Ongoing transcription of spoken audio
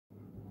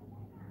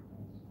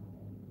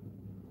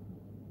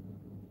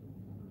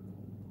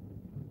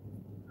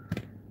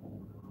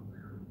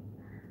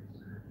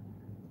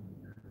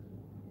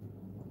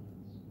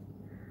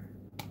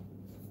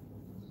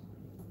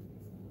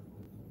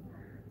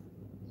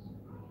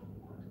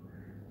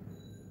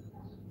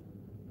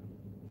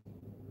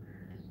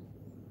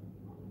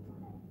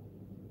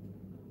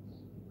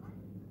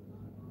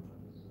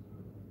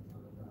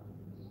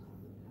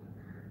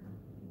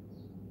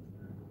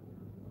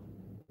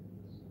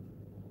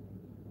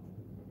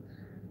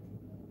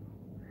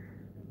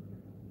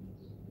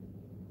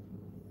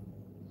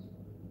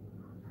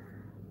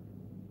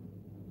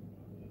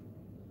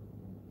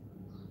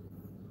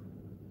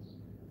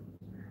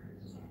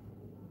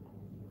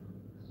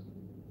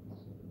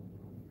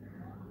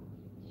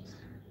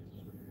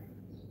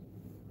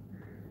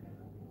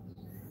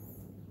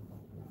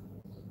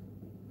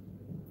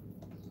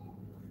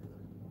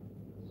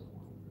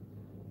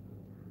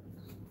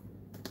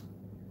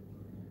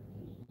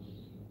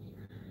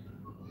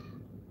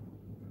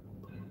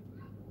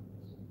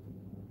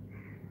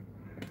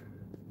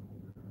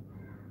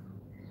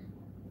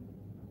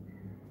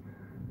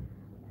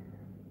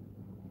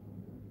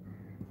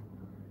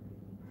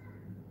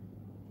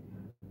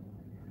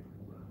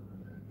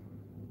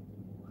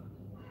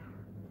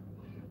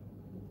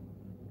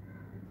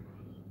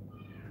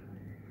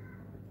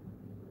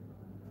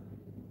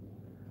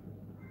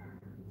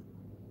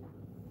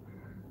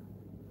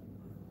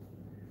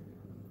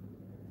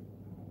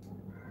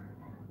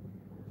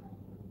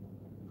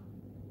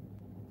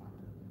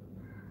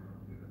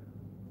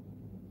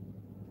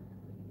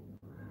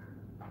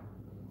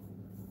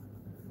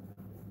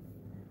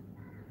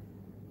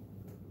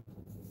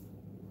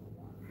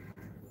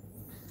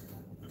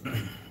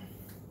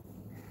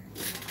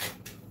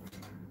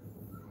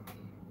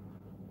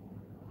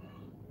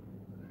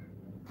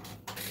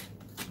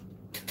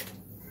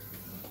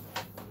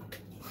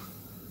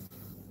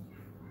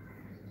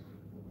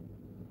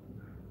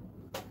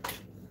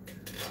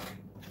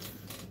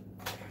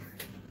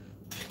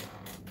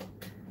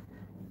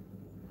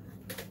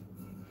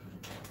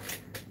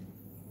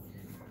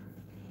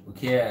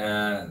Okay,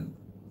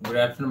 good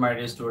afternoon, my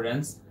dear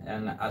students,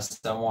 and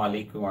Assalamu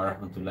alaikum wa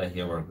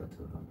rahmatullahi wa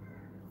barakatuh.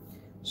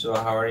 So,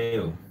 how are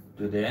you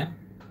today?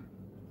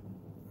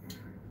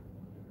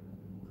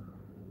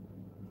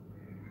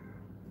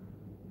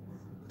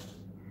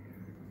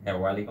 Yeah,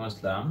 walaikum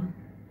assalam.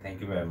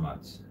 Thank you very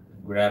much.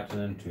 Good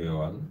afternoon to you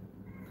all.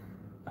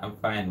 I'm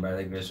fine by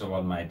the grace of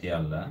Almighty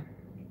Allah.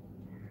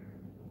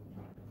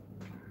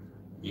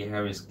 You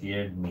have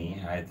scared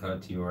me. I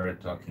thought you were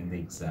talking the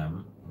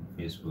exam on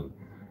Facebook.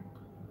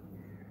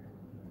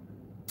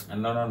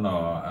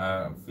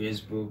 No.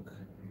 Facebook.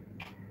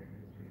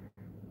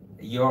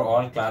 Your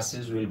all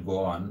classes will go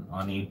on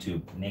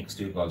YouTube next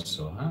week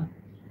also, huh?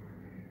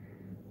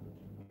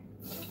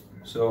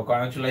 So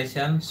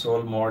congratulations,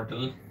 soul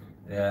mortal.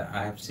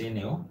 I have seen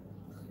you.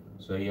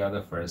 So you are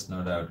the first,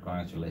 no doubt.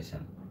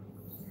 Congratulations.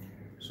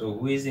 So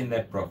who is in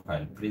that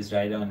profile? Please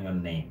write down your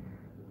name.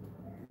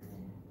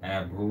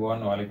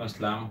 Bhuvan, walaikum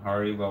salam. How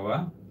are you,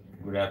 Baba?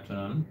 Good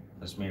afternoon,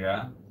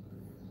 Asmira.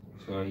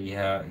 So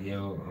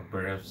you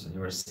perhaps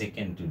you are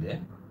second today.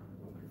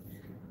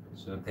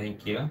 So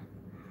thank you.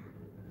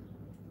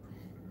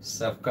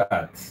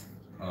 Safkat.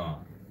 Oh.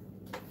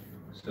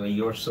 So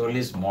your soul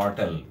is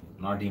mortal,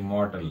 not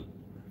immortal.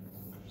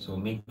 So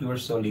make your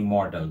soul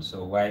immortal.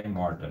 So why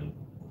immortal?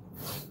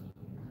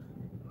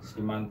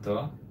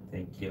 Simanto,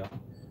 thank you.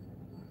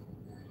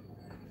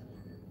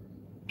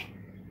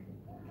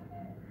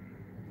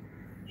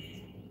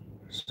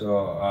 So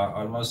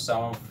almost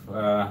some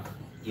of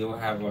you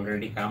have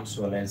already come.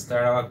 So let's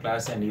start our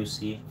class and you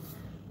see.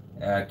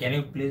 Can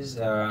you please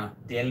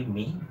tell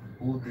me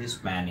who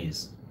this man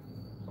is?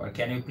 Or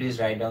can you please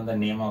write down the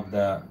name of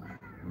the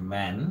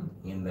man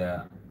in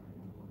the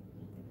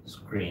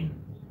screen?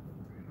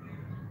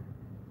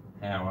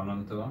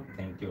 Ananto,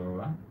 thank you,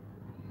 Baba.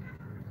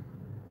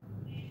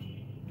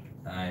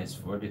 It's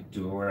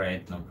 42,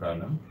 right? No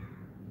problem.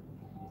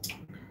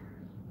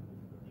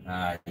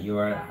 You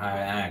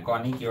are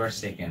Connie, you are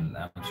second.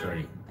 I'm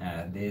sorry.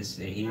 He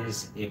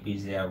is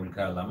APJ Abul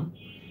Kalam.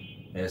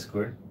 That's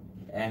good.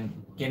 And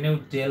can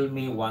you tell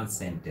me one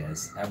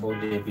sentence about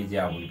APJ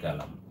Abul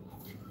Kalam?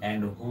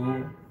 And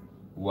who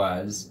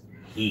was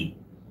he?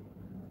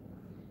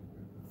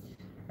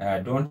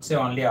 Don't say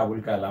only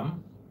Abul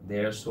Kalam.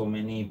 There are so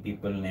many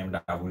people named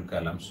Abul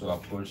Kalam. So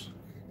of course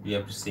you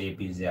have to say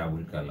APJ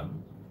Abul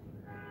Kalam.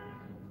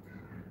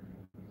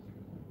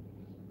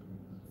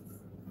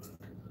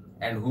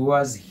 And who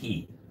was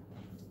he?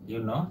 You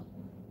know?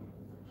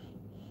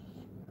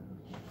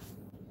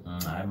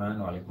 Ayman,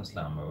 walaikum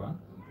salam, Baba.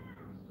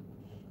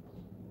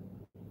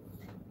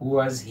 Who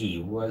was he?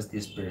 Who was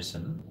this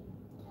person?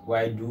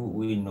 Why do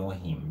we know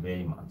him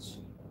very much?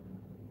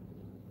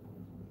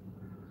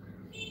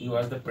 He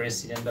was the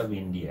president of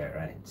India,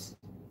 right?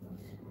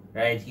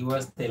 Right, he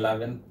was the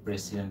 11th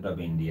president of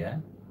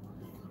India.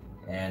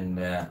 And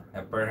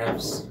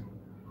perhaps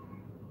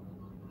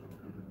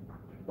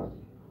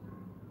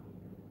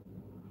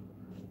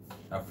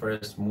a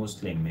first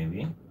Muslim,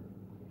 maybe.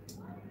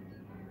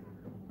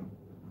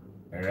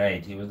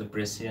 Right, he was the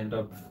president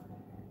of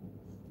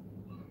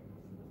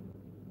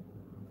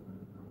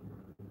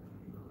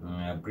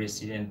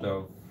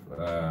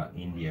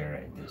India,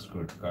 right? That's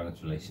good.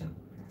 Congratulations.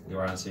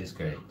 Your answer is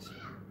correct.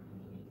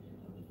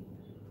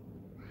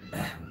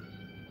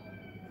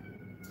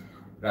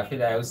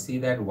 Rafid, I will see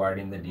that word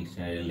in the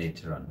dictionary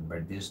later on,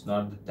 but this is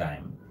not the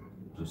time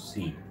to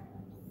see.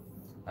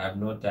 I have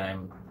no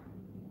time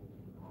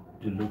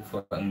to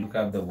look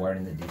up the word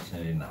in the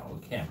dictionary now.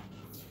 Okay.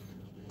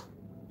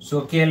 So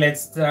okay,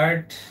 let's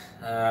start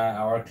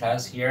our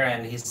class here.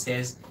 And he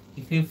says,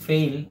 if you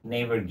fail,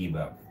 never give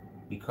up,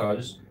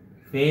 because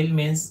fail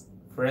means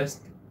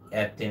first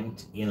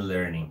attempt in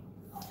learning.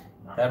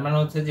 তার মানে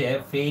হচ্ছে যে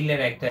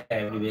ফেইলের একটা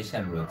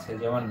abbreviation রয়েছে,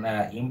 যেমন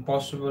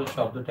impossible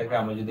শব্দটাকে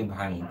আমরা যদি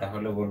ভাঙি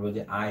তাহলে বলবো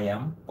যে I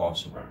am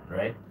possible,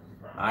 right?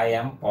 I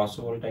am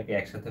পসিবলটাকে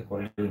একসাথে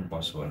করলে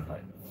ইম্পসিবল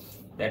হয়।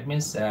 That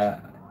means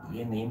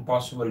in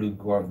impossible you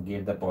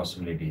get the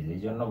possibilities.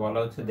 এই জন্য বলা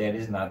হচ্ছে there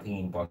is nothing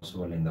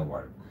impossible in the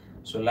world.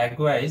 So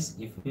likewise,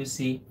 if you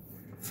see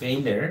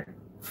failure,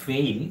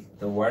 fail,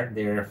 the word,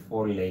 there are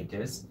 4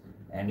 letters.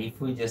 And if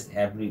we just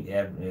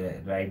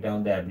write down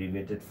the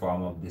abbreviated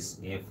form of this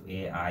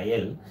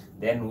FAIL,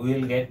 then we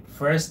will get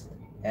first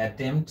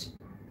attempt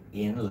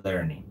in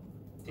learning.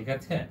 ঠিক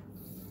আছে?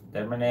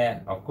 তার মানে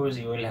of course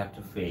you will have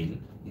to fail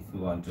if you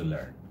want to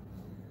learn.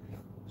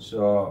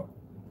 So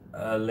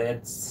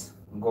let's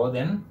go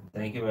then.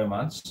 Thank you very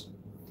much.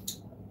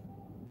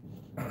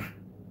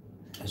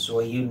 So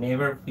you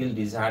never feel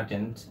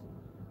disheartened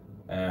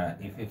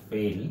if you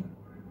fail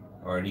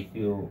or if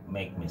you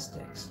make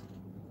mistakes.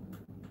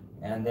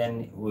 And then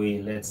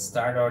let's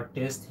start our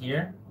test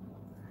here.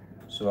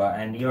 So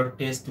and your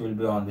test will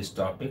be on these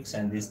topics,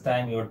 and this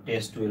time your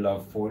test will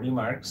have 40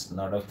 marks,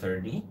 not of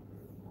 30.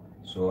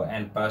 So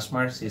and pass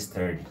marks is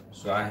 30.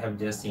 So I have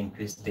just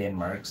increased 10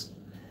 marks.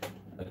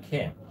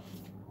 Okay.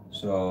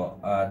 So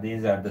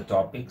these are the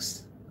topics.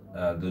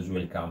 Those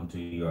will come to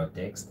your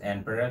text, and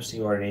perhaps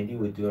you are ready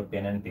with your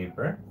pen and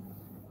paper.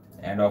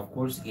 And of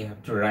course, you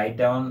have to write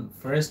down,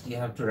 first you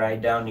have to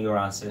write down your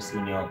answers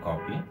in your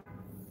copy,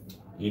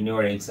 in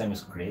your exam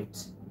script,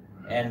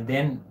 and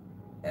then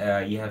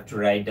you have to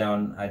write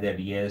down either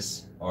yes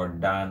or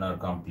done or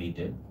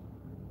completed.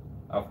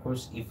 Of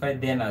course, if I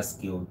then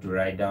ask you to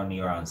write down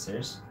your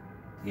answers,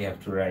 you have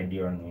to write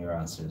down your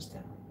answers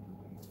then.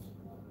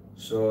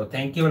 So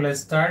thank you.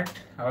 Let's start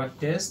our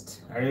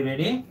test. Are you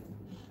ready?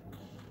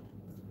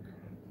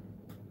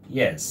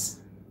 Yes.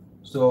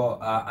 So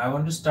I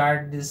want to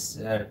start this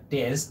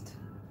test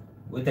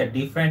with a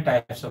different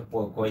types of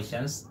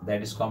questions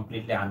that is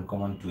completely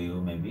uncommon to you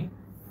maybe,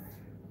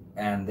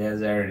 and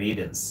there's a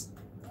riddles.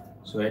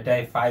 So এটা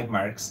 5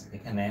 marks,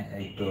 এখানে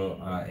একটু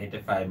এটা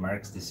 5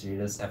 marks, this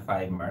riddles have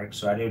 5 marks.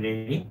 So are you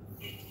ready?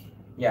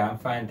 Yeah, I'm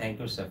fine, thank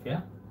you, Safia.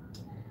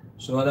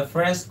 So the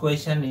first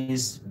question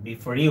is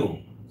before you,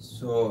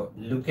 so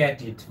look at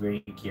it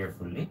very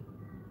carefully.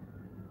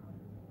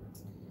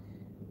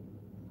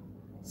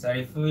 So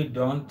if we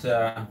don't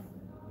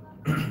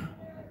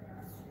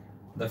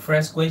the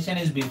first question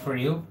is before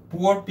you.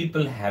 Poor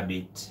people have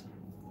it,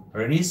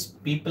 rich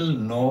people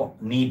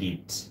need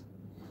it.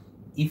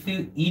 If you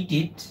eat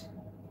it,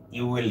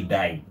 you will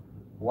die.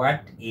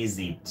 What is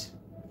it?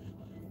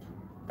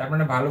 তার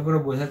মানে ভালো করে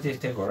বোঝার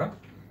চেষ্টা করো।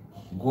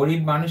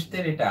 গরিব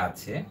মানুষদের এটা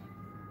আছে,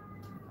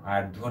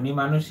 আর ধনী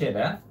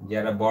মানুষেরা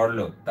যারা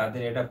বড়লোক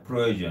তাদের এটা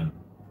প্রয়োজন,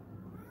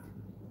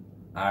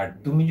 আর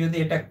তুমি যদি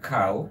এটা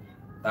খাও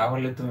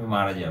তাহলে তুমি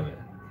মারা যাবে।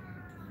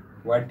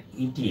 What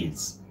it is?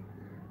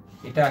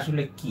 এটা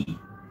আসলে কি?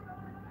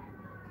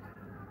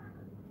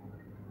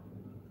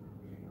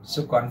 So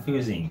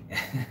confusing.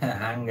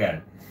 Hunger.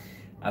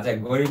 আচ্ছা,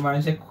 গরিব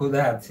মানুষের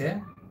ক্ষুধা আছে,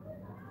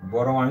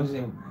 বড় মানুষ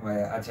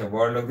আচ্ছা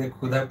বড় লোকদের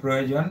ক্ষুধা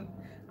প্রয়োজন,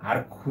 আর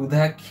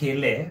ক্ষুধা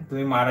খেলে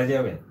তুমি মারা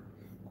যাবে।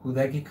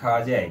 ক্ষুধা কি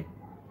খাওয়া যায়?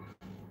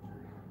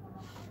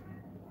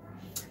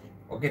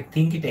 Okay,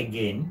 think it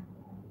again.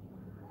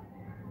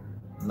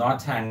 Not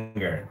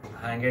hunger.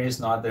 Hunger is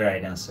not the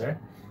right answer.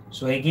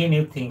 So again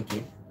you think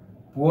it.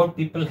 Poor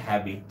people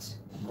have it.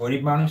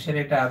 গরিব মানুষের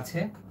এটা আছে,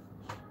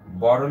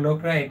 বড়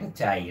লোকরা এটা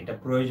চাই, এটা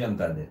প্রয়োজন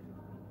তাদের।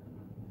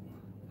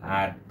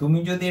 আর তুমি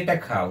যদি এটা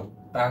খাও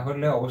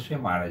তাহলে অবশ্যই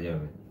মারা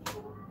যাবে।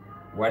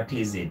 What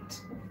is it?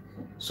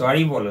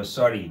 Sorry বলো,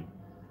 sorry.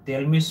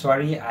 Tell me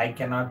sorry, I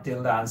cannot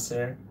tell the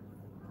answer.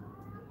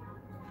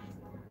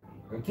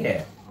 Okay.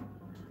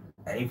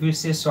 If you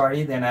say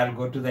sorry, then I'll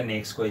go to the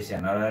next question,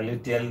 or I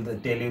will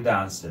tell you the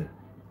answer.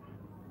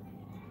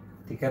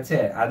 ঠিক আছে?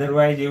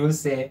 Otherwise you will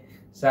say,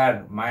 sir,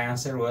 my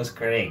answer was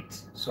correct,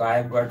 so I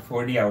have got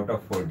 40 out of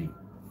 40.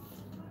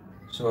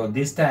 So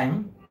this time,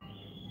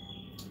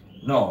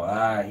 no,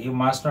 you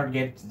must not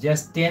get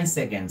just 10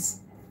 seconds.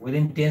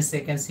 Within 10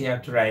 seconds, you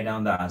have to write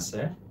down the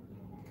answer.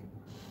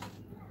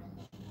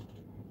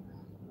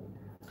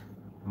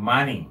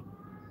 Money.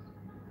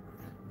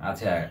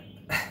 আচ্ছা,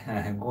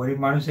 গরিব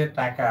মানুষের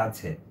টাকা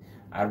আছে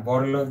আর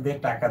বড় লোকদের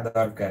টাকা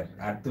দরকার,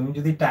 আর তুমি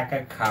যদি টাকা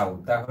খাও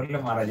তাহলে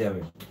মারা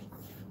যাবে।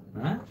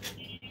 হ্যাঁ?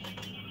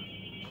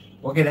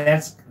 Okay,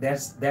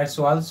 that's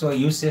all. So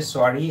you say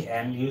sorry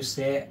and you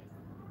say,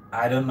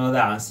 I don't know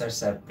the answer,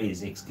 sir. Please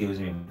excuse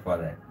me for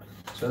that.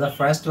 So the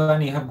first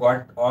one you have got,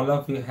 all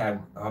of you have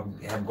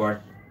got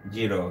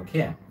 0.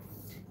 Okay,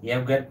 you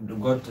have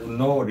got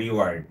no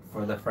reward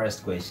for the first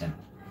question,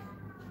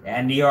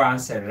 and your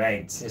answer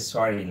right. Say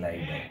sorry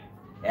like that,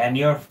 and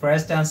your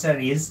first answer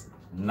is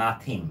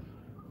nothing.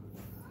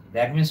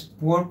 That means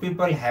poor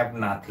people have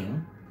nothing,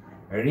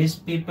 rich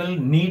people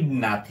need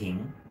nothing,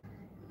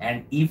 and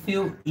if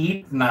you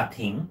eat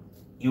nothing,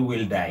 you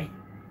will die.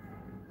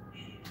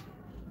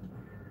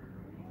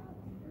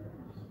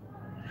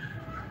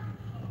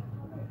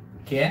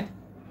 Okay,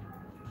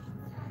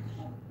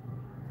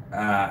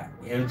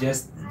 you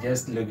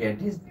just look at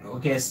this.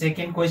 Okay,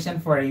 second question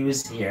for you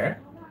is here.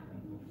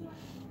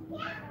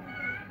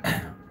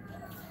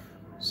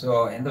 So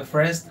in the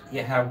first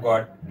you have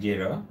got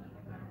 0,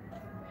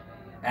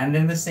 and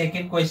then the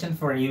second question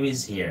for you is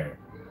here.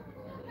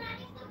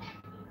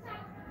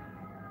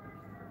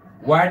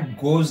 What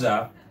goes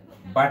up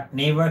but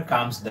never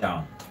comes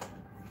down?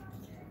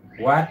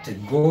 What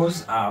goes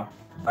up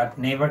but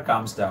never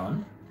comes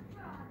down?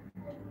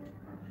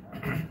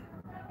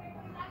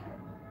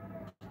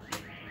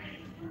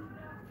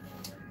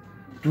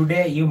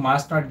 Today you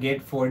must not get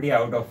 40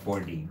 out of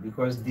 40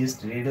 because these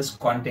riddles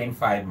contain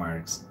 5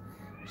 marks.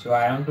 So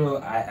I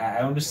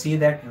want to see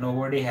that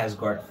nobody has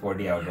got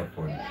 40 out of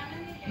 40.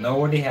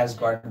 Nobody has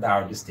got the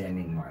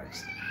outstanding marks.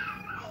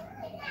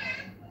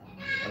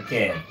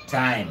 Okay,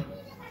 time.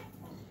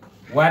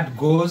 What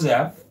goes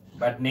up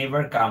but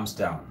never comes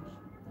down?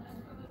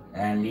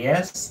 And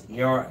yes,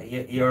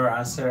 your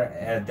answer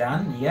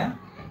done. Yeah.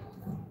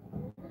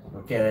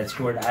 Okay, that's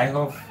good. I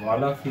hope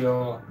all of you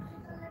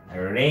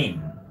rain.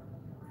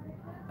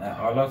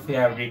 All of you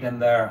have written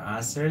the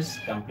answers,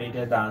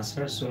 completed the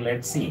answers. So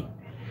let's see.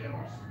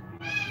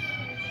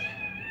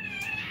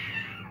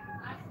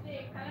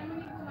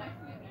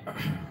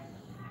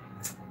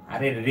 Are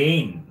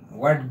rain,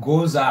 what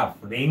goes up?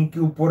 Rain ki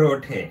upore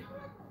othe,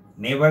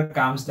 never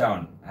comes down,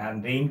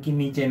 and rain ki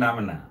niche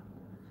namna.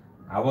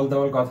 আবল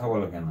তাবল কথা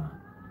বলো কেন?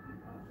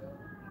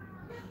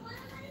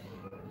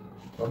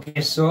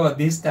 Okay, so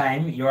this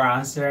time your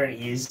answer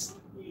is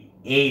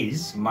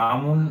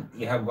Mamun.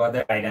 You have got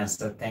the right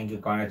answer. Thank you.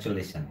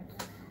 Congratulations.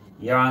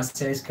 Your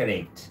answer is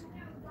correct.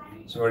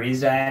 So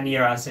Reza, and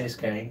your answer is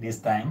correct this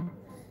time.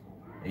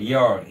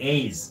 Your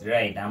age,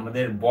 right?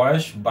 আমাদের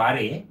বয়স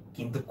বাড়ে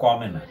কিন্তু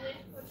কমে না.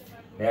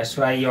 That's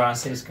why your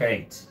answer is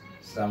correct.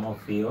 Some of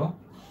you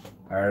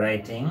are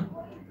writing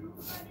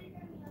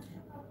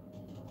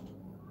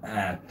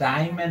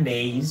time and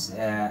age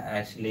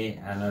actually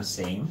are not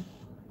same.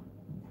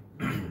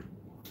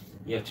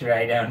 You have to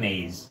write down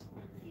age.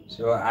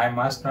 So I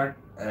must not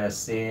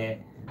say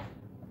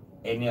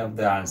any of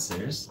the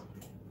answers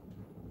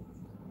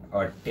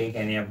or take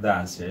any of the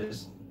answers.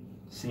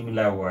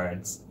 Similar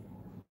words,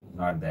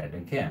 not that,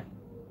 okay?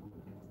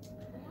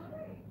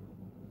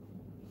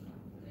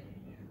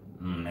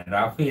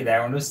 Rafid, I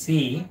want to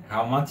see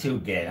how much you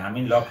get. I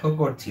mean, লক্ষ্য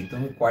করছি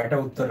তুমি কয়টা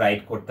উত্তর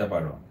right করতে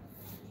পারো,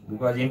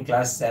 because in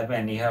class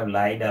 7 you have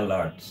lied a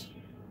lot.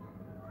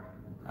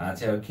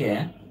 আচ্ছা, okay.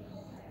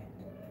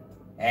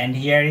 And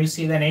here you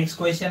see the next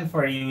question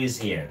for you is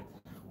here.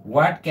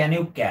 What can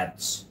you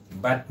catch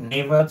but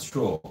never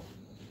throw?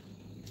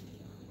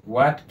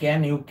 What can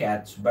you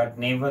catch but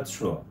never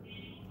throw?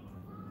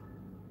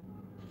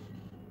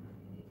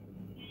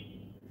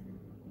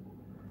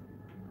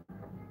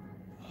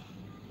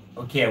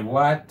 Okay,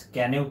 what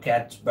can you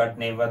catch but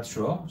never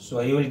throw? So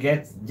you will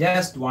get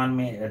just 1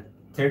 minute,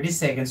 30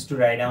 seconds to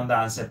write down the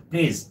answer.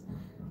 Please,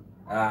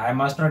 I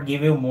must not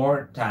give you more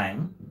time.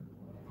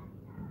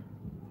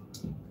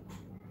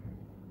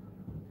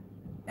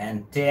 And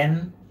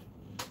 10,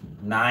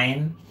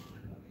 9,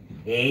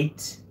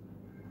 8,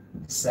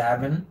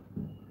 7,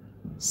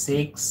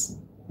 6,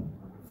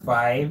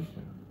 5,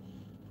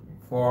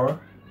 4,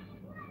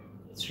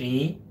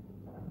 3,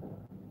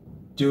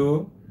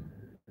 2,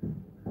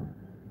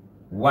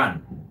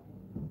 1,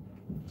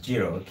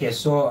 0. Okay,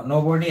 so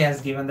nobody has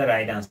given the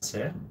right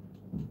answer.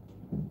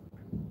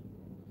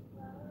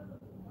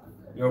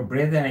 Your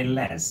breath and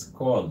illness,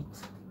 cold.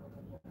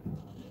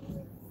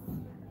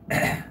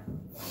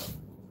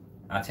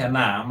 আচ্ছা,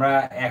 না, আমরা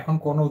এখন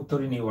কোনো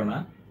উত্তরই নিব না.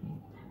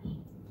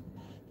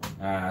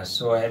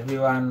 So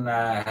everyone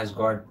has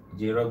got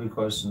 0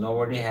 because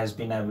nobody has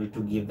been able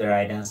to give the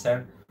right answer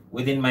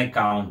within my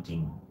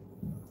counting.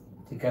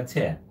 ঠিক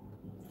আছে?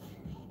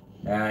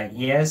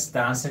 Yes,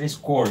 the answer is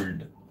cold.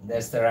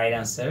 That's the right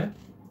answer,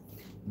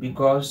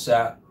 because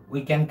we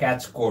can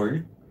catch cold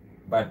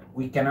but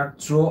we cannot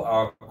throw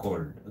our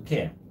cold.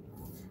 Okay,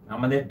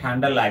 আমাদের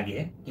ঠান্ডা লাগে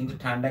কিন্তু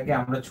ঠান্ডাকে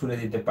আমরা ছুঁড়ে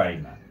দিতে পারি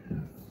না.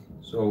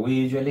 So we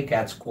usually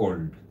catch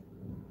cold.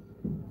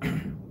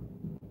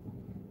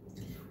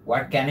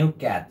 What can you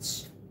catch?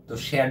 তো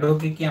শ্যাডো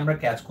কে কি আমরা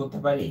ক্যাচ করতে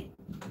পারি?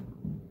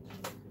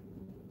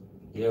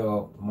 Yo,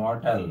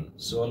 mortal,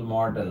 soul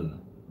mortal.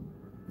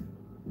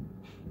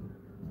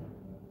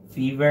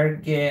 Fever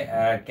কে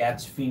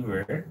catch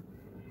fever.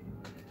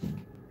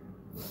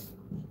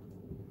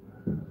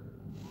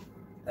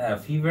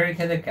 Fever এর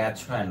ক্ষেত্রে ক্যাচ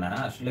হয় না,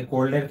 আসলে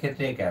কোল্ড এর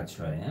ক্ষেত্রে ক্যাচ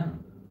হয়. হ্যাঁ,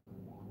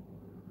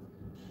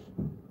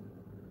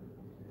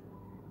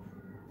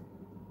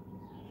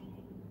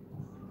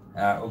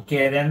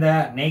 okay, then the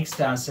next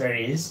answer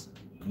is,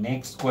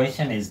 next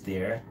question is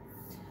there.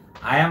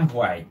 I am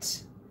white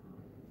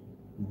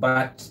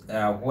but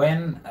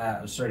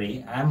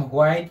I'm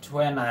white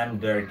when I'm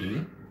dirty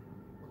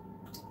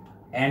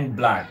and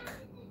black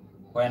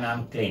when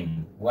I'm clean.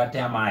 What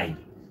am I?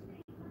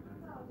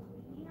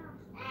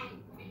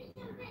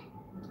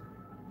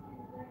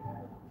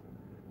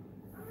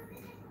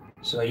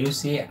 So you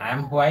see,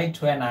 I'm white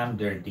when I'm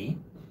dirty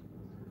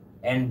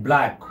and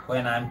black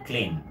when I'm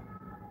clean.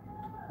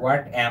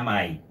 What am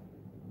I?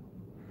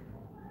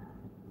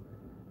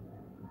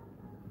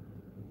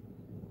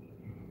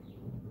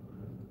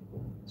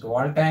 So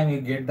all time you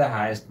get the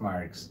highest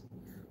marks.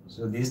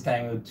 So this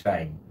time you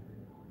try.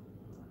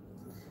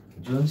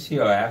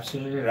 Junshio,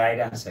 absolutely right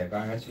answer.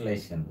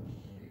 Congratulations.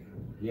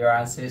 Your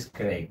answer is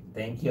correct.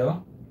 Thank you.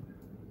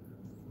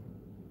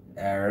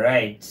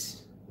 Right.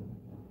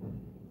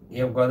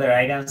 You've got the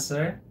right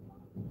answer.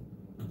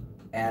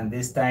 And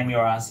this time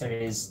your answer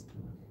is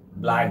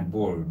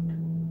blackboard.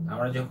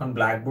 আমরা যখন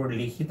blackboard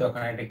লিখি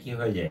তখন এটা কি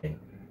হয়ে যায়?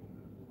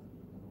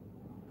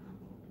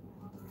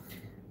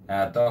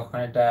 তখন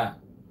এটা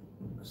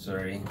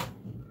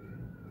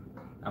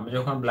আমরা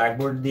যখন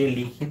ব্ল্যাকবোর্ড দিয়ে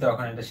লিখি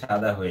তখন এটা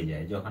সাদা হয়ে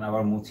যায়, যখন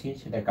আবার মুছি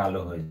সেটা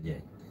কালো হয়ে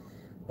যায়.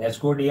 That's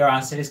good. Your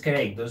answer is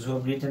correct. Those who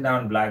have written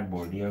down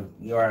blackboard,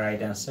 you are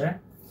right answer.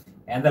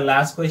 And the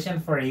last question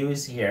for you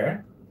is here.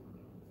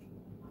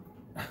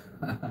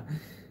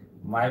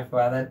 My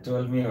father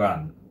told me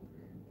one.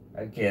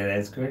 Okay,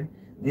 that's good.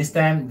 This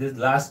time, this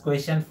last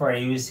question for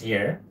you is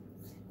here.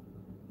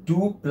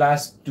 2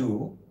 plus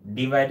 2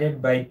 divided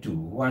by 2.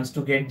 Who wants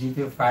to get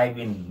GPA 5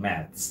 in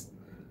maths?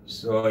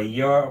 So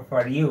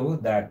for you,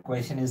 the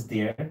question is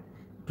there.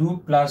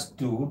 2 plus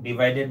 2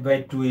 divided by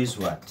 2 is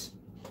what?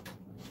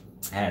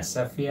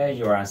 Safia,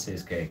 your answer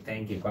is correct.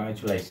 Thank you.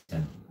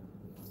 Congratulations.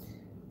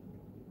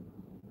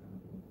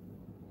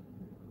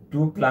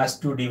 2 plus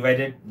 2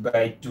 divided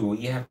by 2.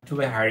 You have to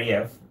hurry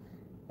up.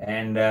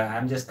 And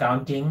I'm just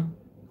counting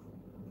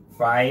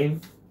 5,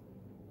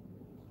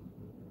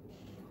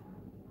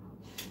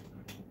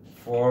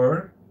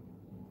 4,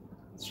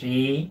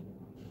 3,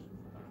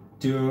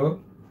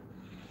 2,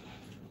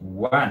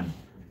 1.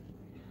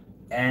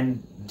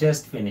 And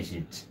just finish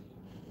it.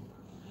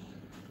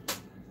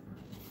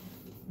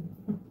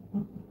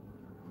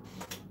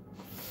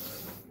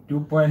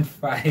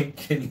 $2.5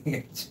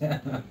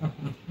 kilogram.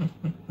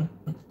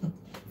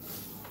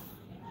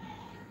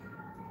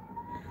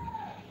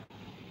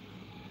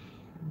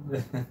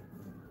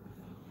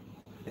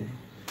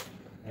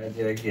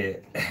 Okay.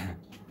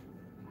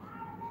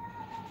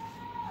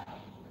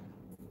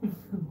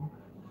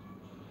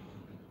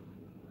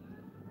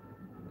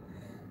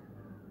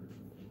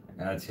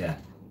 Acha.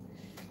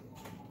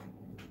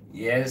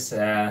 Yes,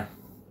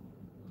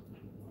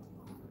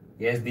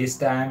 yes, this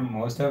time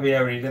most of you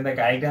have written the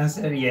correct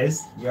answer. Yes,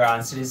 your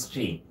answer is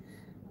 3.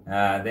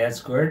 That's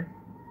good.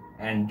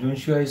 And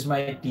Junshio is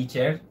my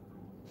teacher.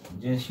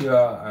 Junshio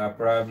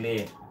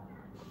probably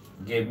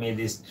gave me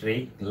this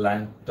trick,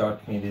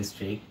 taught me this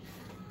trick.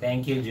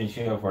 Thank you,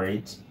 Junshio, for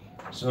it.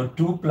 So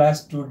 2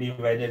 plus 2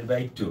 divided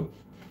by 2.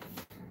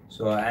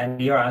 So,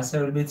 and your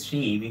answer will be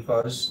 3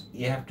 because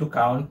you have to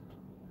count.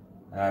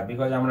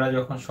 Because আমরা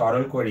যখন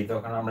সরল করি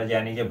তখন আমরা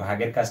জানি যে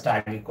ভাগের কাজটা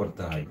আগে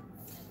করতে হয়।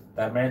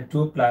 তার মানে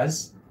 2 plus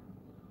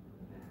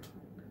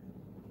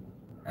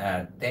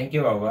thank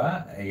you Baba.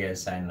 Yes,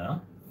 I know.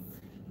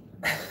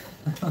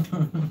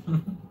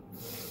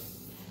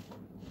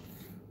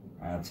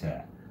 Acha.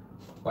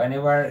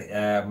 Whenever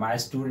my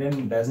student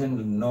doesn't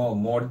know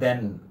more than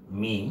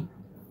me,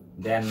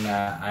 then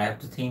I have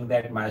to think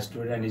that my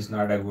student is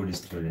not a good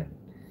student.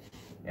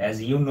 As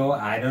you know,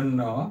 I don't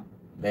know.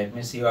 That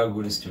means you are a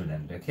good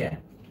student, okay?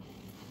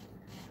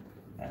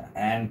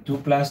 And 2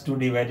 plus 2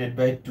 divided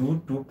by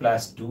 2, 2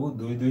 plus 2,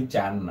 2 2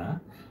 4 না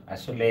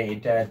আসলে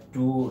এটা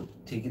 2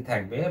 ঠিকই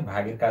থাকবে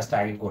ভাগের কাজটা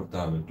আগে করতে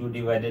হবে 2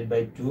 divided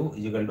by 2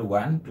 is equal to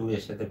 1 2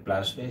 এর সাথে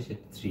প্লাস হয়ে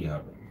সেটা 3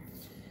 হবে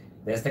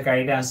that's the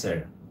correct answer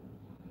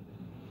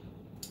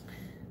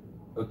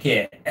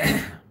okay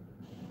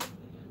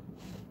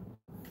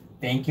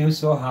thank you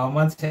so how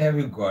much have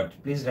you got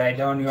please write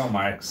down your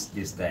marks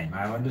this time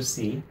I want to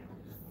see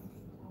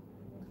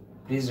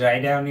please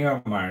write down your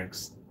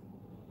marks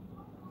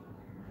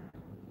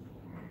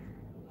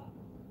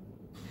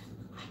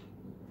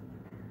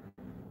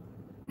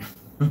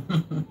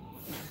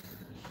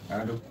I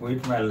want to quit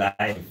my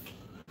life.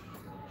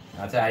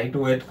 আচ্ছা একটু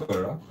wait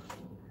করো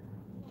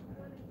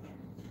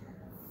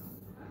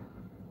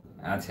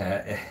আচ্ছা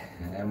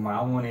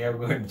Mamun you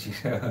good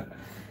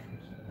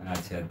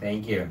আচ্ছা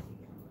thank you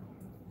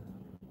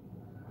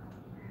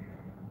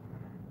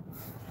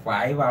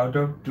 5 out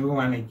of 2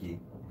 মানে কি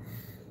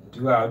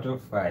 2 out of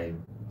 5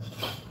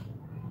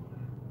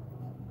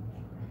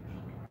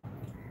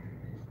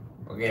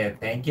 Okay,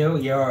 thank you.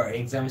 Your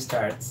exam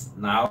starts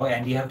now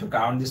and you have to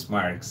count these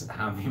marks.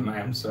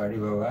 I'm sorry,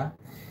 Baba.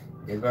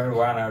 You got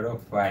 1 out of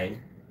 5.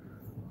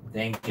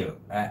 Thank you.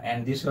 And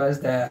this was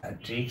the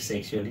tricks,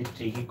 actually,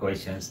 tricky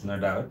questions, no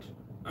doubt.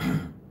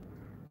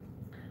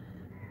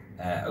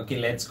 Okay,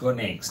 let's go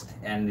next.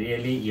 And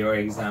really, your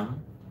exam,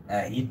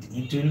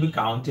 it will be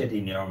counted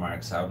in your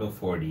marks out of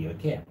 40,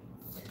 okay?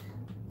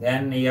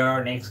 Then your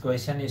next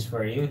question is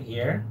for you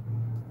here.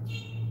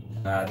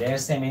 There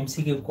are some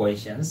MCQ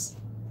questions.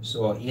 So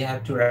you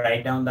have to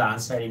write down the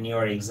answer in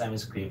your exam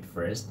script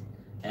first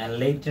and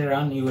later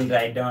on you will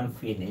write down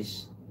finish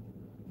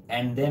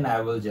and then I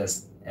will just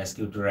ask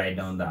you to write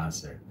down the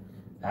answer.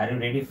 Are you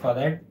ready for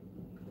that?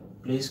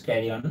 Please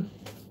carry on.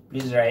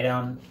 Please write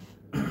down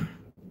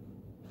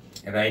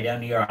write down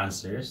your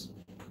answers.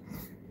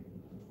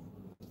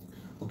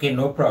 Okay,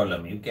 no problem.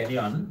 You carry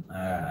on.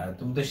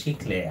 তুমি তো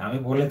শিখলে আমি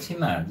বলেছি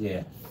না যে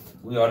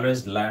we always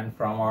learn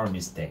from our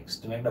mistakes.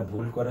 তুমি একটা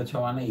ভুল করেছো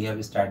মানে you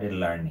have started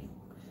learning.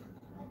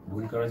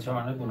 ভুল করেছো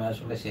মানে তুমি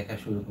আসলে শেখা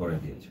শুরু করে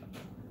দিয়েছো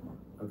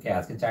ওকে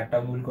আজকে 4টা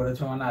ভুল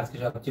করেছো মানে আজকে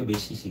সবচেয়ে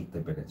বেশি শিখতে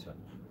পেরেছো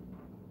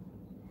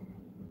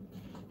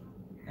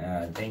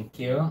thank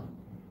you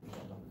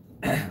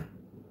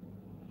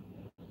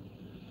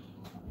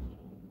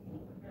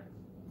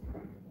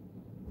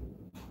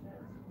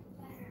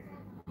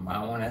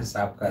Mamun and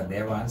Sapka they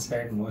have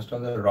answered most of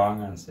the wrong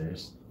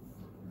answers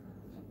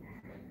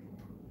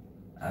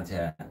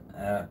Acha,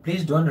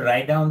 please don't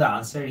write down the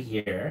answer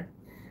here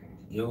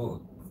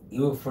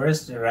you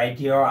first write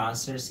your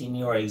answers in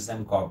your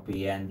exam copy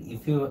and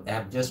if you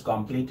have just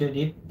completed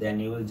it then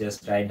you will just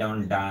write down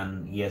done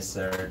yes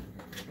sir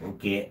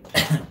okay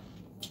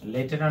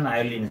later on I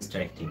will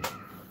instruct you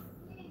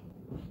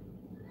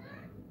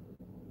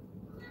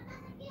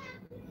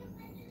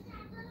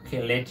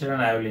okay later on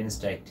I will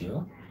instruct you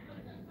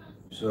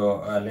so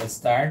let's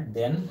start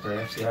then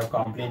perhaps you have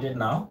completed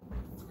now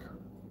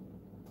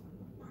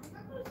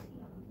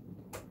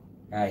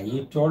you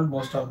told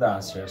most of the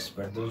answers,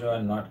 but those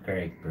are not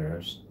correct,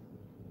 perhaps.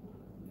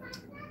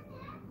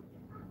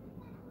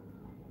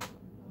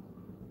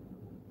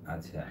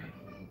 Achha.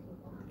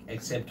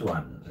 Except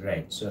 1,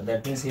 right? So that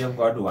means you have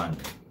got 1.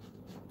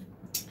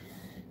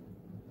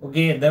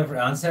 Okay, the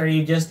answer,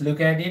 you just look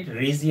at it,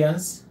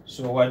 regions.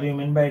 So what do you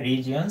mean by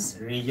regions?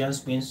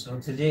 Regions means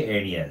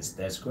areas.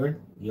 That's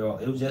good.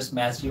 You just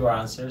match your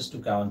answers to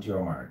count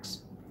your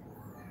marks.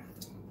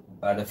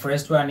 The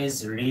first one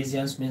is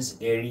regions means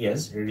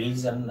areas.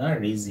 Region mane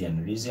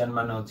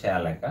hocche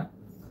elaka.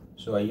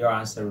 So your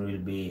answer will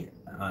be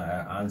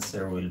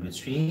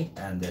 3,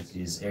 and that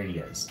is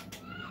areas.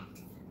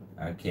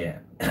 Okay.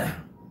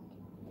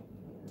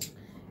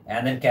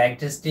 And then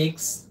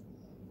characteristics,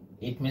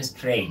 it means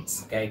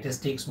traits.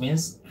 Characteristics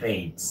means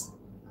traits.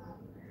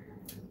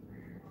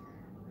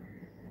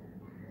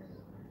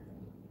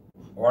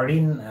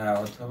 Ordin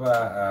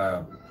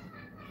othoba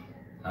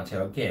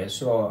okay,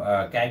 so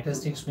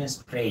characteristics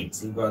means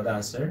traits. You got the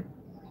answer.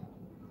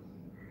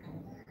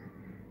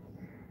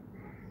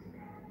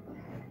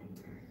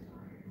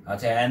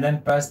 Okay, and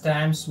then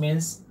pastimes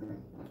means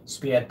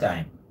spare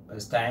time.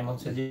 Pastime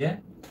hocche je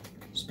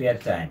spare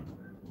time.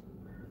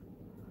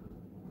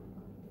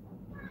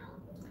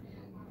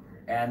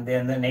 And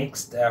then the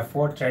next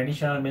 4,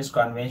 traditional means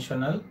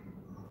conventional.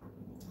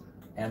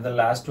 And the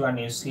last one,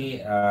 you see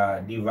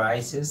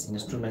devices,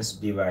 instruments,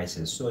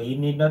 devices. So you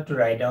need not to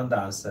write down the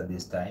answer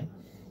this time.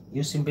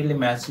 You simply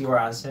match your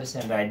answers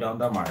and write down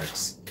the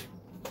marks.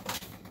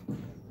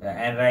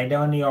 And write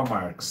down your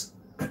marks.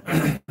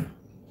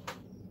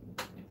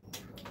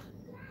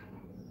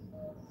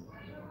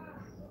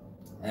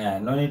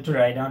 No need to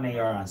write down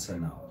your answer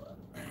now.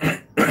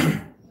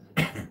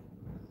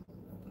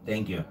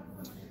 Thank you.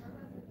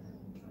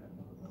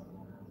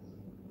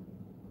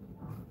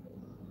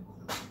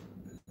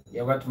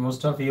 Yeah, but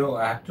most of you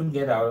have to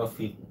get out of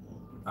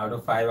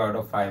 5,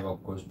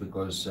 of course,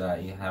 because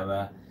you have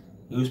a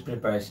huge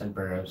preparation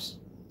perhaps,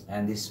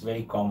 and this is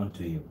very common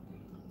to you.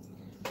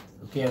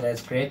 Okay,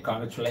 that's great.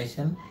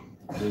 Congratulations.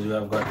 Those who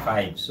have got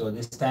 5. So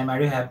this time, are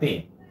you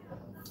happy?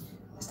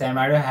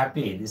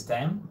 This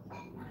time?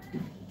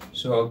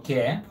 So,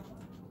 okay.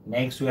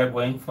 Next, we are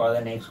going for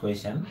the next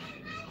question.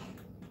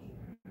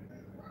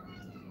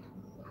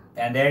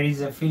 And there is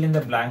a fill in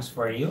the blanks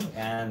for you,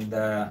 and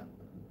the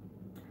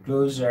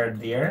clues are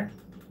there,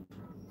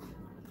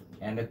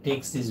 and the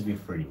text is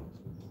before you.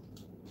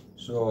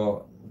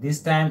 So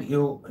this time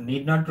you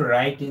need not to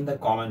write in the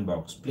comment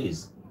box,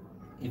 please.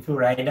 If you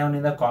write down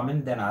in the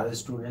comment, then other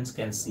students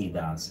can see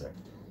the answer.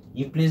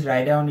 You please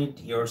write down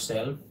it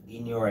yourself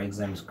in your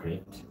exam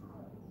script,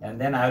 and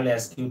then I will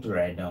ask you to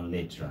write down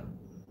later on.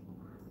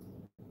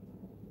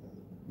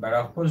 But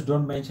of course,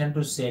 don't mention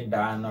to say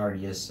done or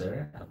yes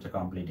sir after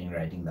completing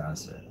writing the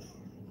answer.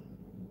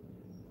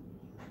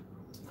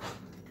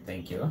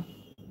 Thank you.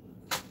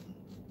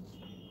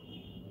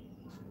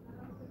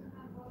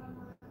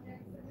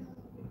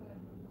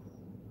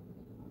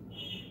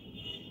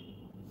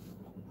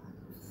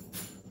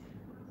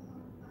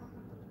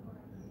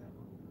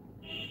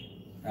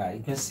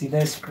 You can see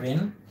the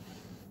screen.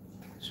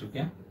 It's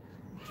okay.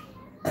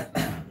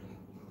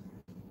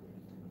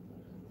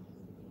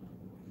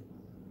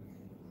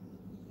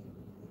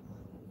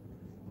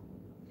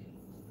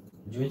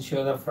 Junshi,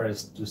 you're the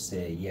first to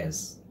say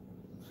yes.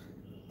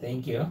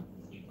 Thank you.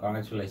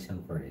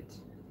 Congratulations for it.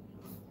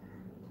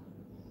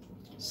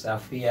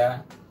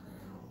 Safia,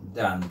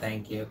 done.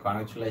 Thank you.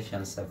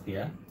 Congratulations,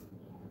 Safia.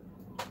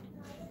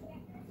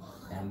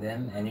 And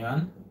then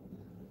anyone?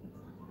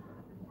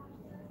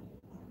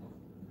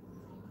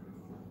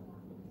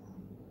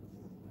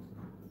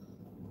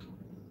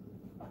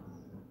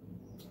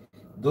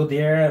 Though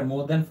there are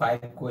more than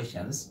 5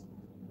 questions,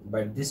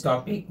 but this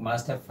topic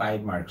must have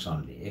 5 marks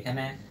only.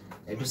 এখানে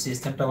একটু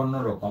সিস্টেমটা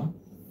অন্যরকম।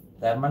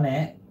 তার মানে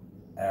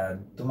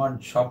তোমার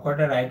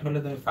সবকটা right হলে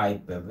তুমি 5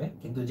 পাবে,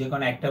 কিন্তু যে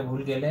কোনো একটা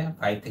ভুল গেলে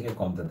 5 থেকে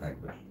কমতে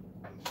থাকবে।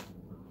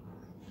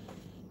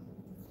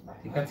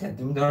 ঠিক আছে,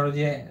 তুমি ধরো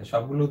যে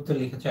সবগুলো উত্তর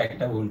লিখেছো,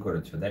 একটা ভুল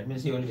করেছো, that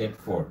means you will get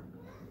 4।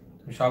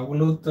 তুমি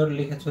সবগুলো উত্তর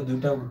লিখেছো,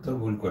 2টা উত্তর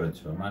ভুল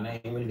করেছো, মানে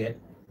you will get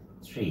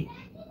 3।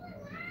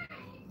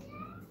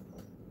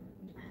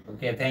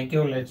 Okay, thank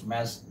you. Let's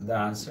match the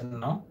answer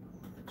now.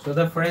 So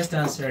the first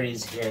answer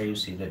is here. You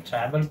see, the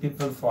tribal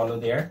people follow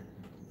their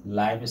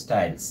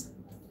lifestyles.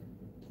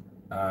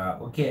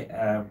 Okay,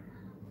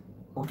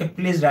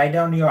 please write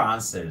down your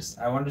answers.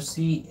 I want to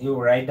see you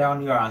write down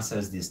your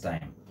answers this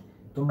time.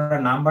 তোমরা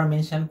number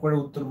mention করে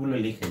উত্তরগুলো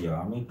লিখে যাও,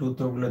 আমি একটু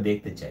উত্তরগুলো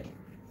দেখতে চাই।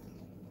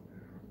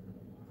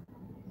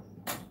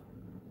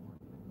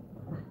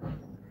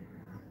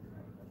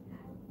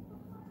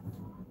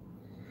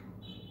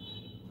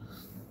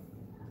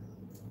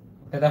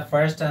 Okay, the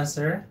first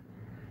answer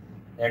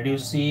that you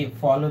see,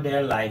 follow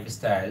their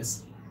lifestyles.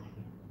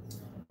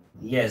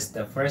 Yes,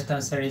 the first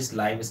answer is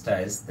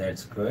lifestyles.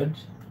 That's good.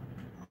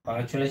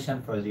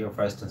 Congratulations for your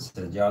first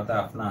answer, Jawata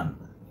Afnan.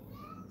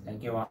 Thank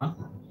you, ma'am.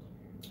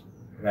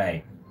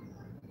 Right.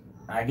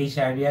 আগে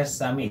শারিয়া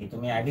সামি,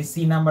 তুমি আগে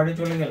সি নাম্বারে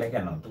চলে গেলে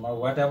কেন? তোমার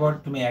what about,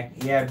 তুমি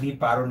এ আর B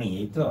পারোনি,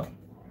 এই তো?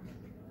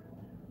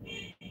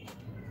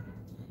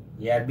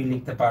 এ আর বি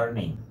লিখতে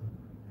পারোনি?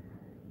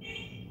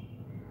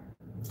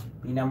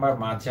 বি নাম্বার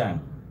মাচাং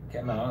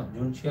কেন?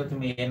 জুনশিয়া,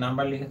 তুমি এ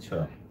নাম্বার লিখেছো?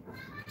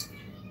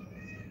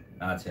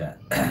 আচ্ছা,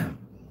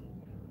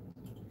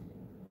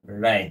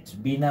 Right.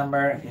 B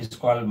number is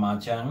called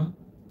Machang.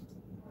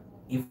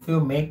 If you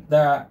make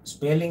the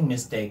spelling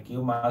mistake,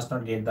 you must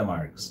not get the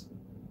marks.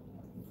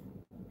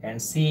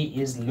 And C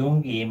is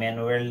Lungi.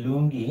 Men wear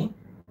lungi.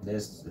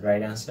 That's the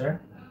right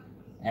answer.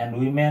 And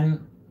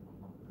women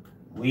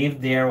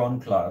weave their own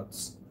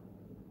clothes.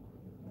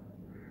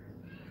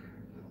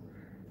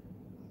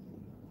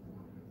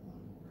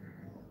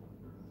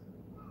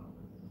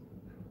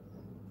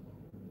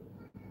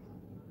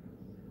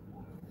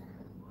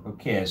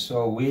 Okay,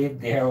 so weave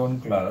their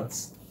own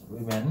clothes.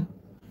 Women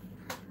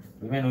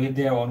weave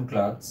their own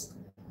clothes.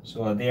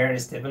 So their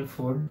staple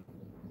food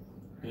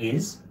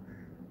is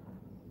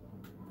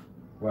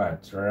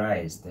what?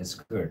 Rice. That's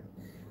good.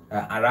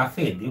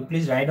 Rafid, you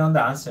please write down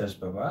the answers,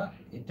 Baba.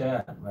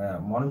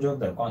 Monojog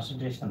the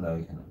concentration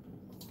the.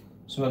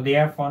 So they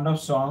are fond of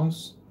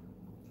songs.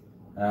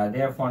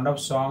 They are fond of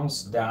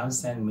songs,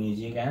 dance, and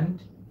music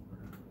and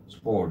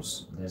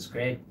sports. That's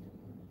great.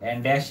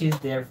 And dash is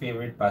their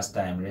favorite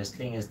pastime.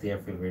 Wrestling is their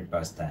favorite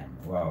pastime.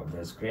 Wow,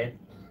 that's great.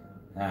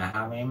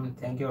 Hamim,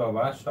 thank you,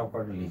 Baba. Stop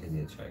for the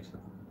choice.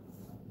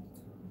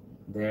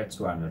 That's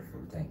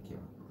wonderful. Thank you.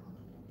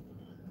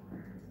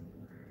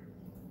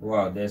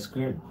 Wow, that's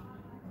good.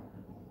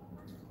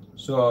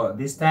 So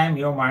this time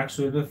your marks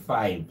will be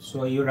 5.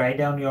 So you write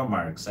down your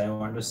marks. I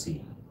want to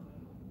see.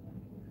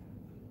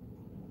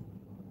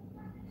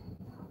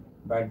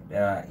 But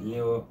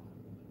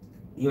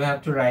you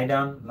have to write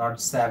down not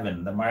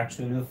 7. The marks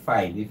will be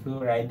 5. If you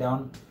write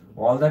down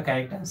all the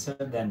correct answer,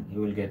 then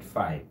you will get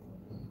 5.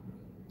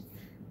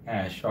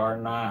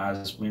 Shorna,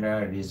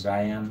 Asmira,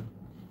 Rizrayan,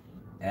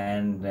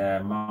 and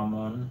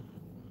Mamun.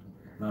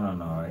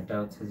 No. এটা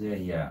হচ্ছে যে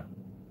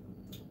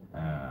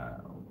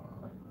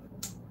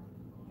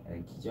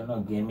কি যেন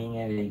gaming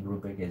এর এই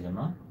গ্রুপে কে যেন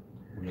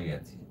ভুলে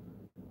গেছি।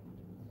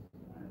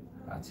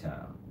 আচ্ছা,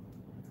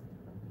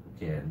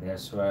 okay,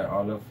 that's why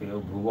all of you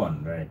Bhuvan,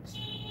 right?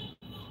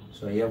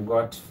 So you have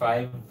got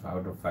 5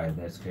 out of 5.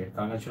 That's great.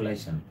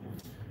 Congratulations.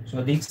 So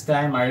this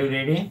time, are you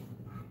ready?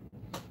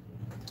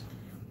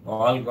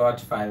 All got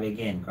 5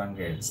 again.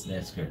 Congrats.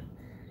 That's good.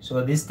 So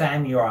this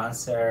time your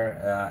answer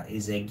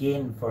is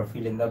again for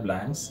fill in the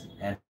blanks,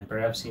 and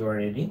perhaps you are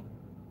ready.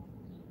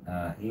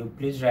 You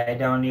please write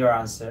down your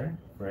answer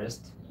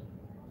first.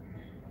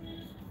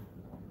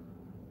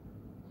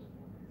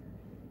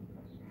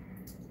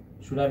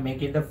 Should I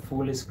make it the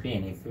full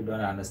screen if you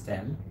don't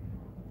understand?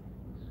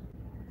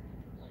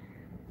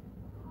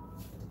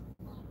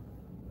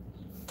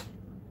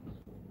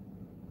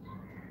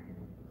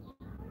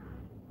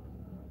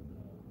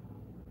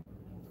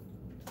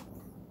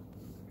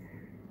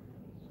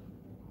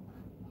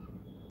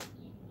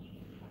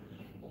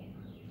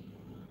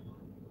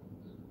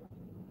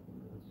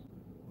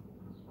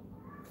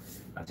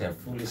 আচ্ছা,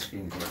 full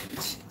screen করে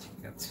দিচ্ছি,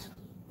 ঠিক আছে।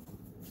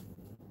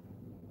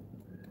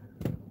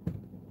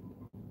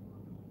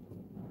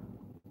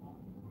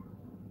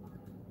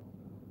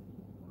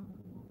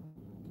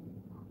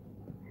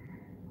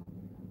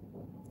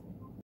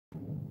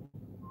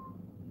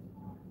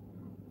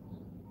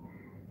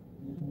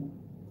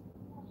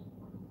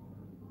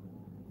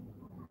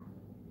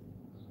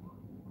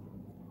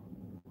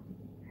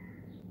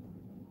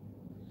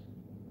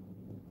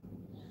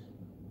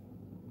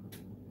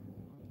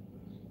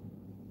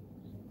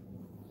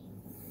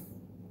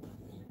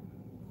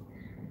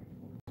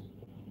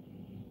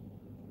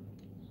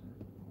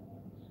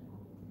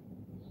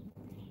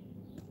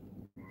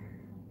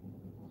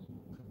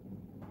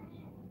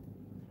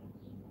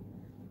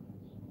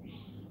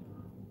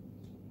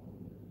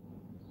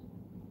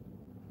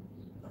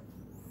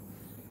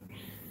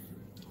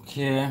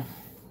 Okay,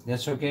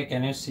 that's okay.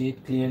 Can you see it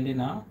clearly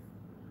now?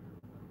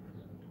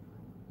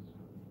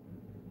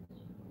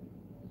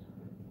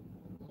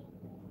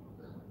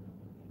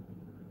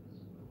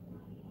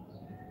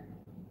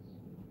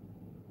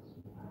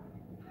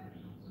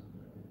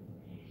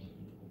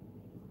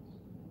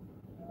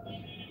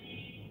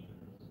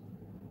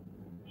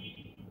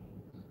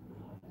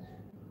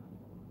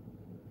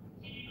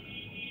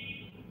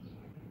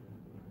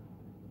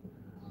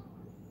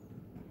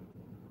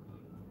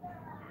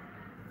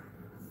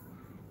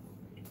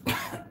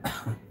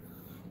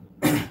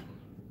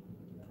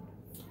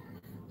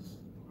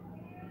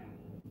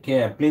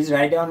 Okay, please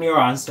write down your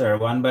answer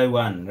one by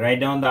one.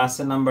 Write down the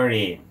answer number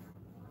A.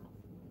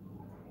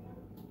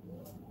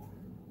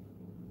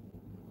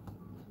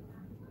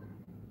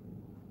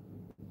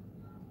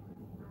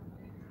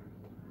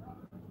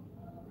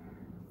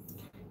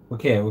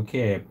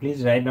 Okay. Please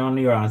write down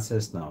your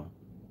answers now.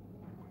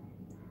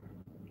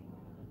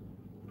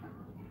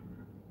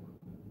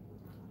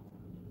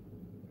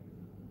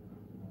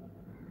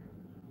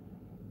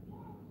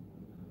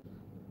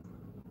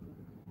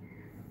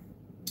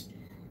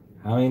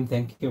 Hamim,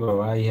 thank you,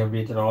 Baba. You have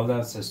written all the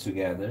answers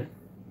together.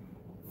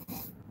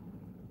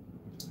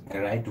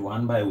 Write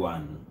one by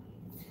one.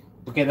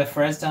 Okay, the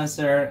first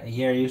answer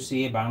here you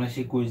see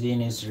Bangladeshi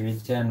cuisine is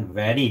rich and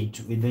varied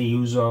with the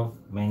use of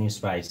many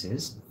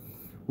spices.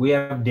 We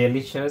have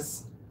delicious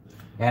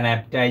and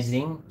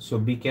appetizing, so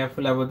be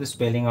careful about the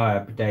spelling of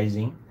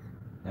appetizing.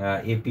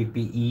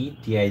 appetizing,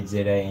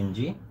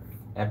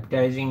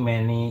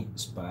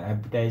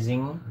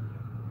 appetizing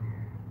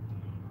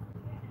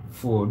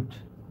food,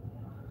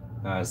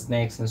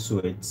 snacks and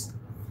sweets.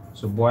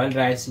 So boiled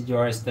rice is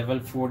your staple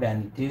food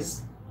and it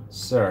is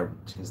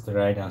served. Is the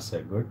right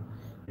answer. Good.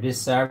 It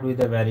is served with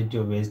a variety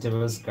of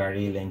vegetables,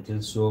 curry,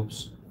 lentil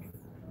soups,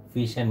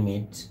 fish and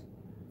meat.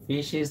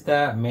 Fish is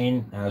the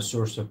main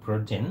source of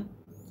protein.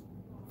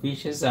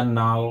 Fishes are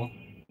now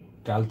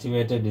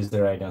cultivated is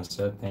the right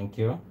answer. Thank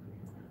you.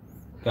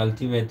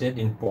 Cultivated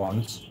in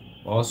ponds.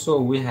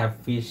 Also, we have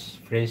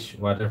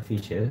freshwater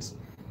fishes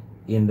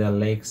in the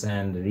lakes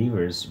and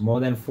rivers. More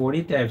than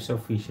 40 types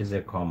of fishes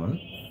are common.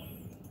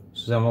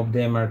 Some of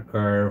them are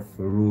carp,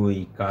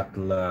 rui,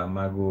 katla,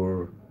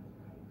 magur,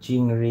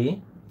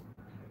 chingri.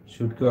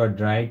 Shutku or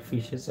dried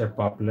fishes are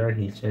popular.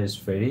 Hilcha is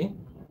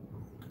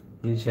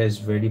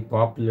very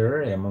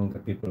popular among the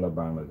people of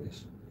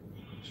Bangladesh.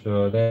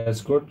 So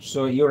that's good.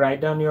 So you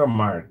write down your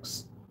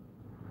marks.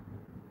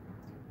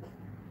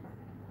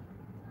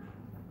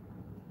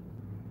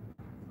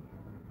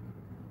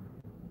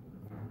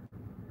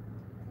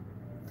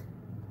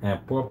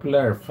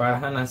 Popular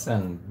Farhan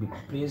Hassan,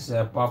 please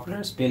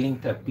popular spelling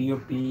টা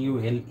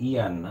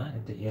POPULER না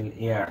এটা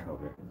LAR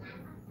হবে.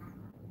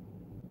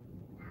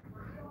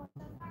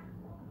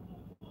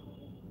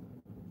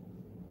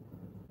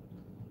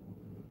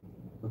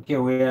 Okay,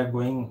 we are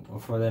going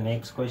for the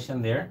next question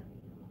there.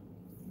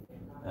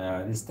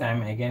 This time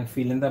again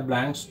fill in the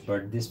blanks,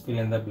 but this fill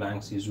in the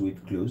blanks is with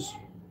clues.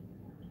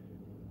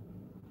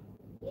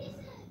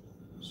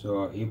 So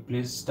you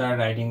please start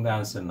writing the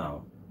answer now.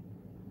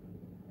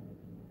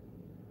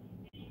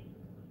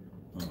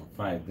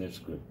 5, that's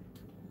good.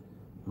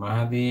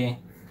 মাহাদি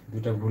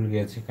দুটা ভুল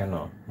গিয়েছে কেন?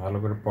 ভালো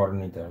করে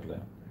পড়নি তাহলে.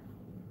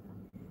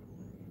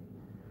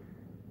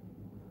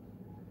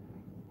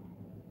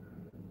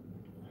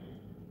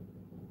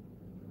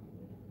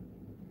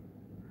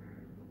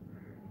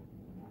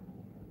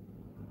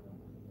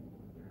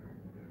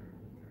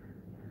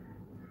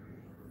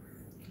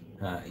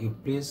 You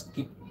please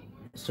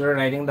start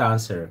writing the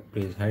answer.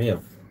 Please hurry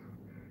up.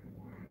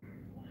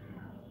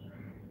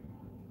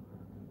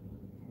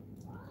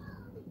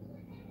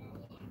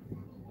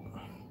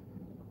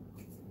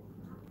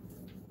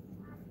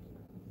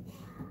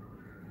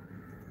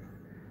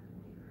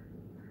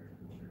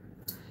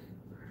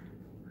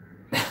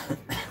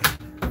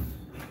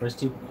 First,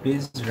 you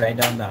please write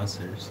down the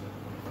answers.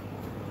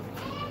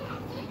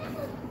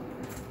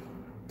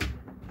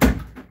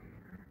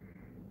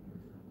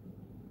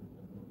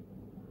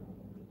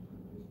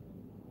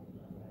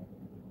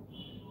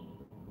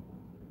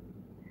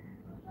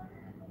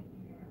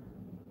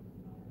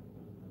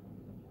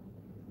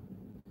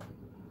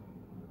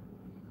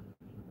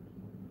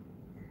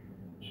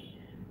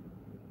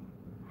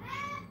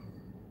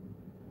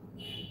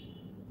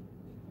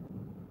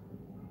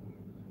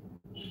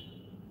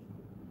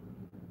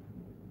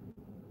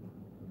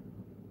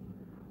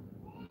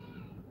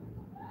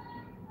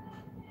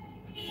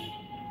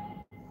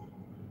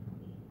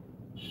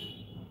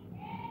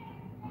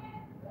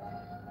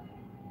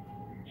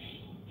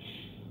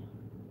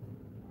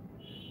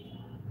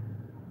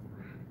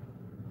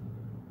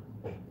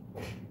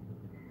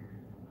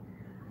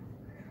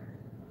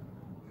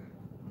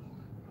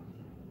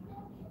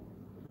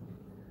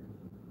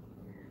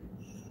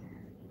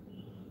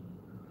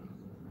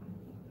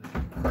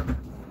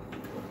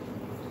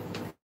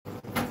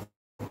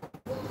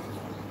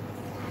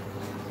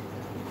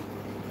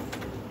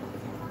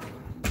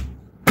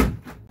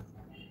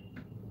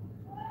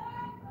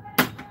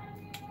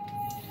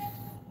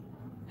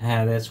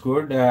 That's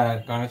good.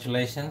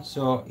 Congratulations.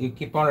 So you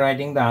keep on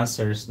writing the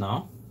answers now.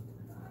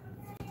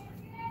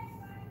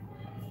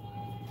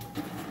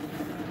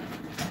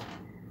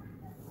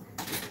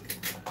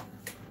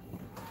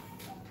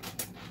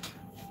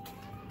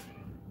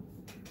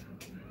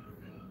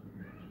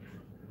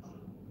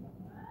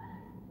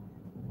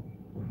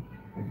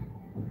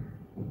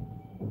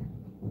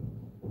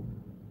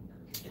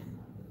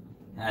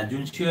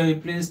 Junshio, you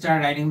please start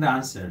writing the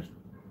answer.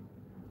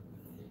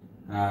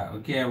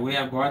 Okay, we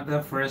have got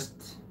the first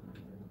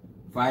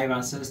 5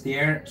 answers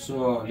there. So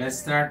let's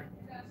start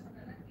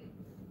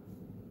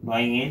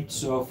knowing it.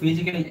 So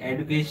physical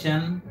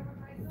education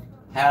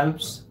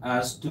helps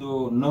us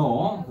to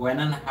know when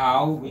and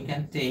how we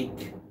can take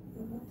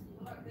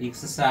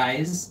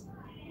exercise.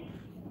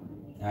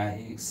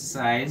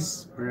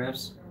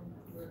 Perhaps.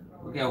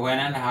 Okay, when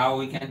and how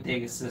we can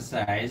take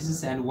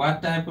exercises and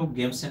what type of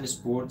games and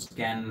sports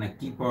can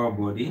keep our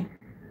body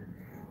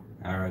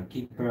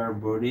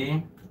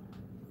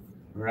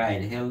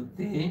right,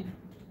 healthy,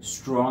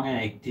 strong and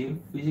active.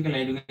 Physical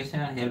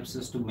education helps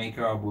us to make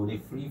our body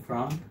free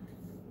from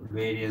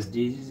various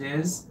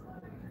diseases.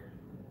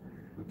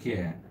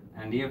 Okay,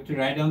 and you have to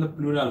write down the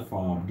plural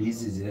form of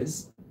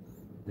diseases.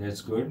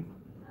 That's good.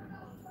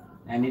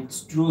 And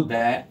it's true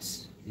that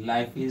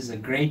life is a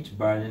great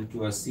burden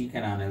to a sick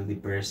and unhealthy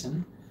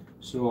person.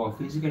 So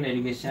physical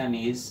education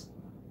is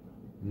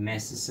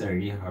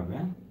necessary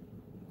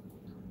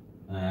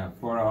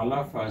for all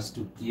of us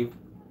to keep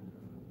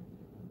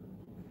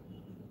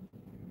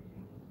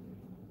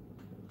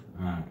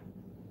uh,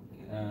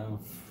 uh,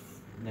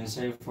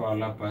 necessary for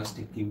all of us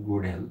to keep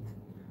good health.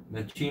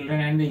 The children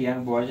and the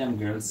young boys and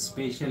girls,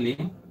 especially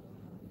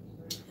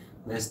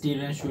the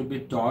students, should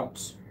be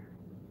taught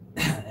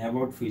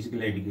about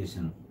physical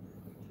education.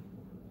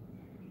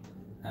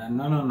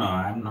 No, no, no,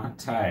 I'm not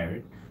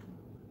tired.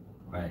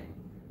 Why?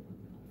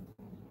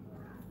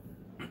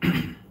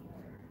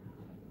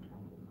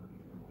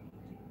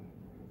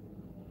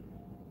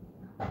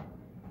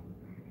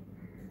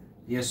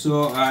 Yeah, so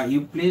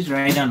you please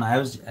write down. I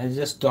was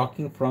just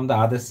talking from the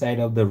other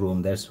side of the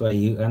room. That's why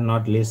you are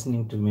not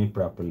listening to me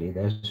properly.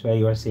 That's why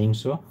you are saying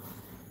so.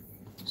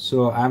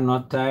 So I'm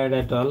not tired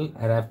at all.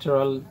 And after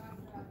all,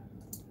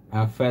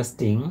 I'm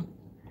fasting.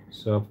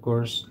 So of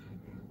course,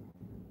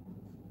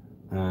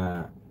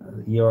 uh,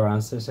 your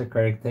answers are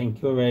correct.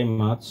 Thank you very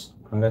much.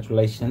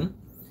 Congratulations.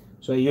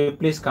 So you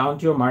please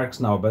count your marks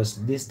now. But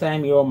this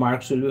time your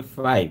marks will be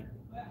 5.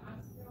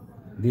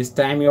 This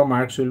time your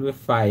marks will be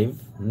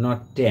 5,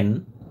 not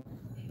 10.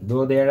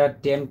 Though there are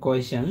 10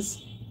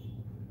 questions,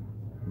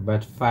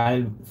 but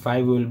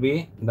five will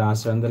be the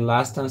answer, and the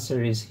last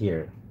answer is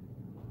here: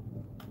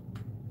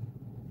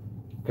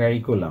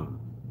 curriculum.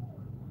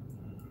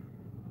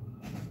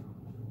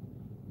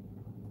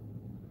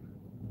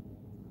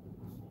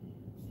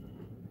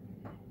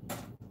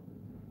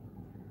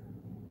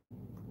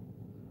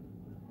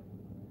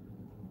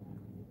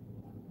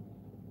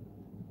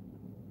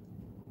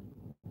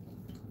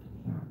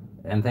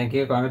 And thank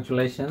you,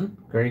 congratulations.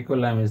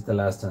 Curriculum is the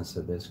last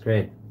answer. That's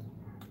great.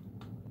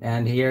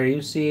 And here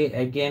you see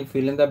again,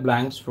 fill in the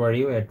blanks for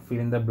you. At fill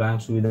in the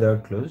blanks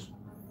without clues.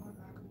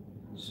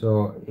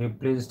 So you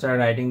please start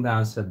writing the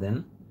answer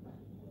then.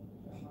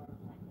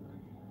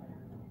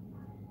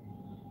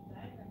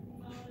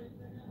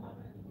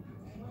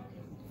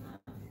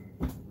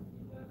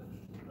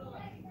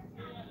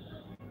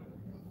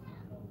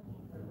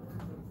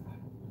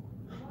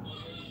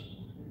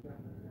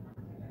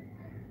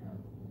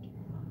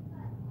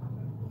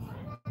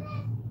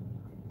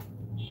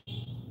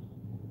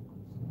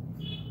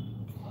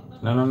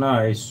 No, no, no.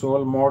 A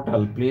soul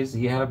mortal. Please,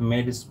 you have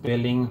made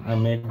spelling.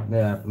 Made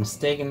the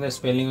mistake in the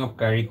spelling of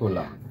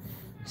curriculum.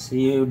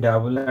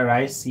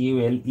 CURRICULUM.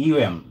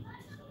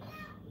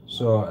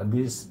 So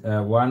this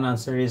one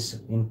answer is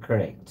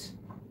incorrect.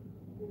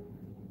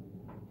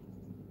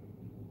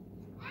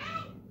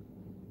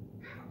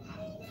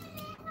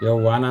 Your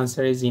one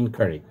answer is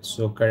incorrect.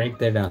 So correct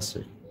that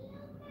answer.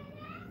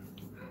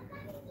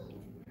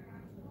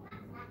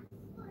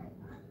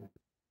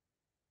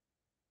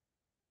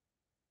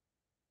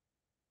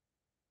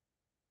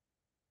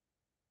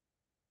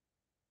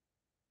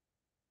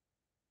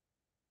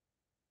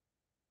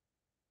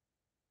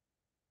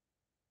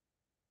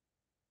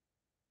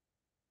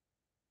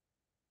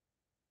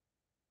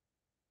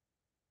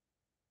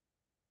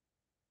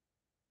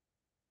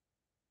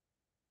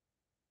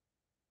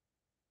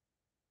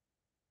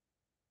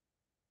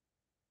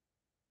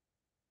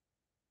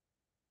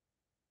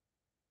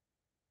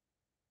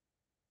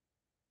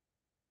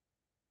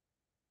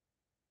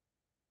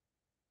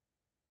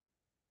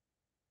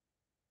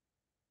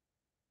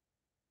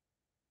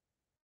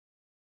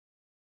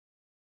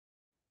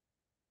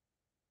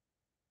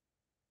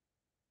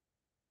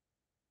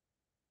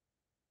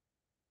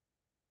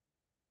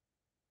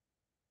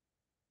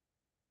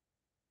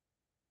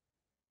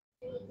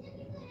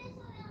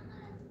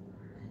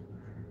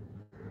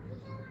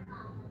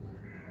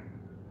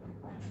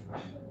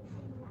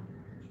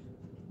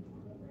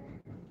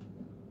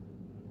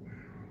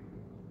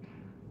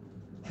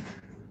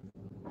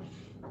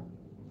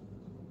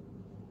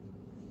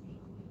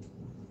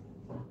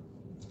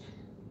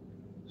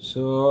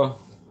 So,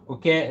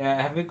 okay,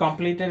 have you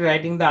completed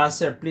writing the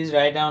answer? Please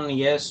write down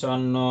yes or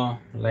no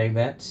like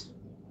that.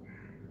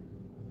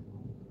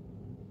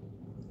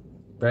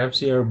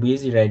 Perhaps you're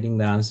busy writing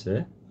the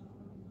answer.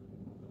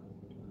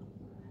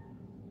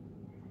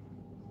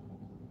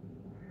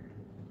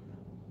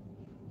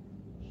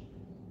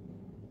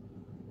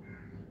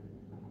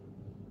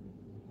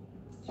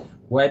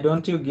 Why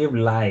don't you give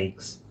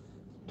likes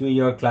to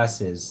your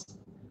classes?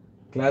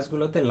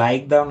 ক্লাসগুলোতে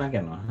like দাও না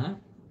কেন? হ্যাঁ,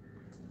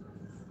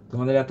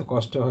 তোমাদের এত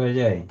কষ্ট হয়ে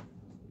যায়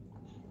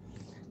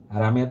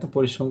আর আমি এত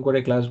পরিশ্রম করে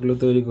ক্লাসগুলো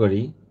তৈরি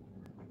করি,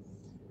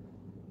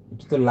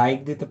 একটু তো লাইক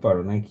দিতে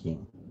পারো নাকি?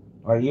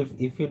 Or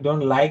if you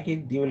don't like it,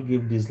 you will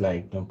give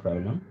dislike, no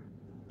problem.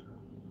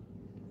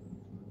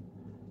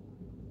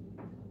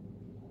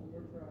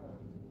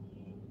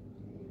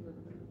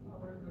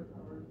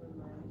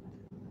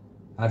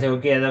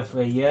 Okay,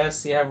 yes,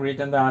 you have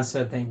written the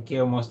answer. Thank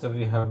you. Most of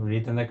you have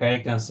written the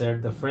correct answer.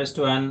 The first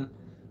one,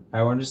 I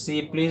want to see.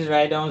 Please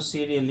write down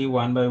serially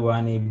one by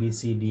one, A, B,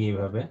 C, D,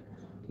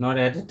 not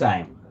at a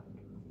time.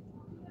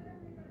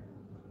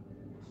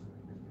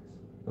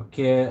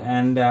 Okay,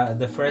 and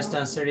the first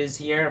answer is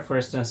here.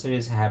 First answer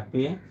is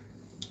happy.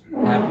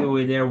 Happy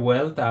with their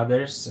wealth.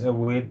 Others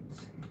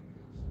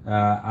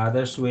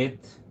with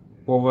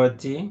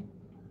poverty.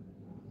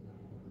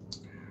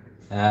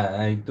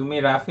 তুমি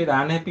রাফির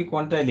unhappy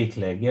কোনটায়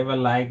লিখলে? Give a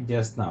like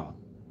just now.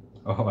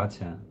 Oh,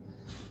 আচ্ছা।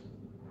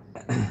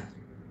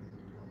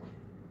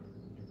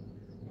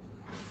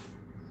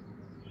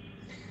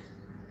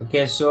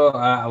 Okay, so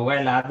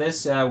while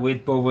others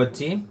with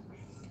poverty,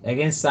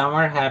 again some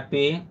are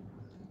happy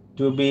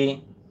to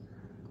be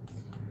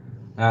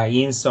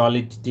in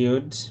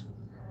solitude.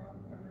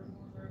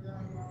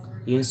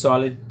 In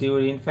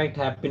solitude, in fact,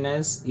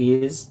 happiness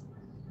is,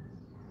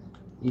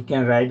 you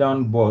can write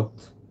down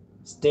both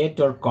state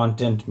or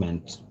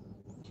contentment,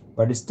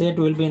 but state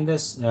will be in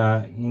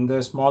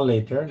the small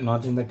letter,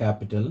 not in the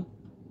capital.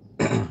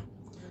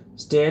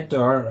 State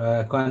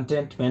or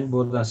contentment,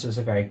 both answers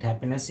are correct.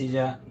 Happiness is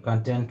a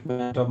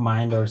contentment of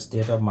mind or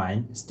state of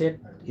mind. State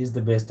is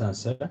the best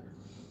answer.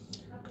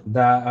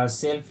 The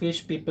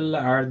selfish people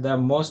are the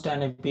most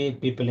unhappy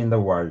people in the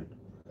world.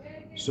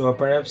 So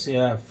perhaps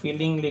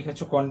feeling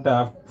লিখেছো কোনটা,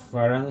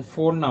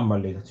 4 number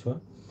লিখেছো.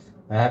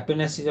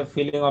 Happiness is a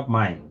feeling of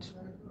mind.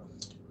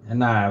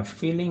 না,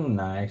 feeling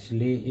না,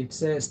 actually it's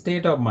a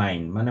state of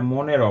mind, মানে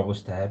মনের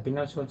অবস্থা।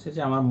 Happiness হচ্ছে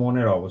যে আমার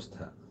মনের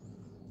অবস্থা,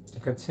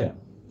 ঠিক আছে?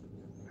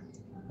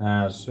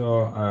 So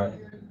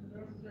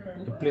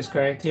please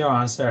correct your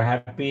answer.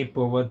 Happy,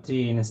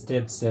 poverty,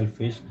 instead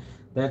selfish.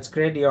 That's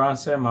great, your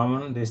answer,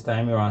 Mamun. This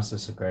time your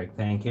answers are correct.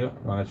 Thank you,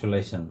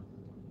 congratulations.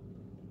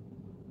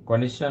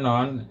 Condition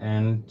on,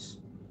 and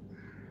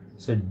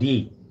so D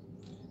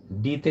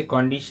the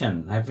condition.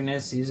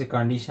 Happiness is a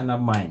condition of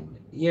mind.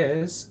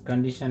 Yes,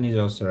 condition is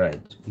also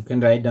right. You can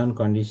write down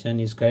condition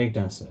is correct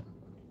answer.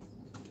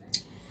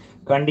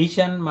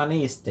 Condition মানে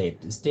state,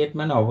 state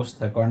মানে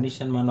অবস্থা,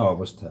 condition মানে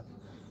অবস্থা.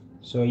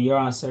 So your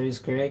answer is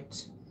correct.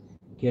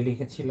 কে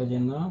লিখেছিল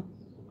যেন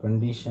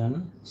condition,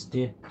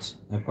 state,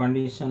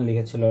 condition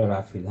লিখেছিল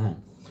রাফিদ, হ্যাঁ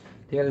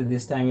ঠিক আছে.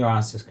 This time your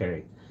answer is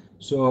correct.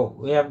 So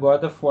we have got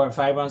the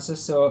 5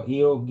 answers, so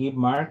you give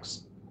marks.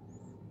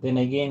 Then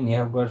again you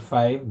have got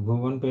 5.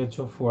 Bhuvan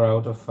পেয়েছো 4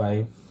 out of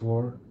 5.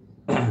 4.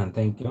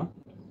 Thank you.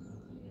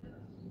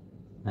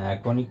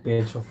 Konik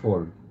পেয়েছো 4.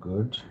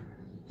 Good.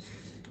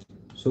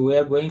 So we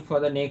are going for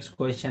the next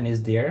question. Is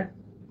there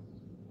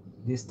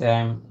this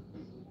time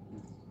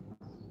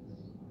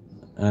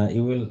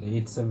you will,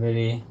 it's a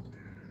very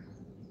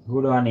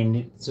good one in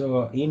it. So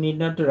you need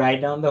not to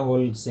write down the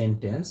whole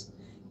sentence,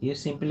 you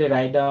simply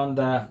write down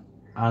the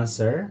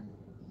answer.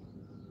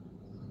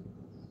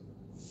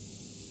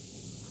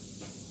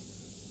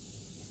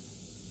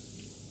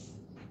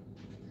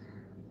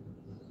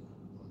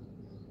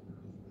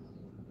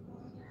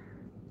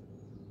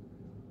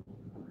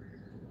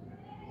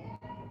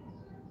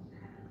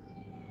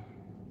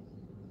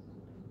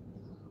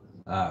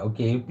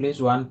 Okay, you place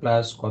 1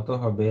 plus কত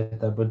হবে,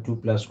 তারপর 2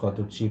 plus কত,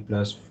 3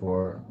 plus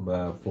 4 বা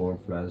 4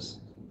 plus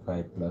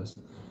 5 plus.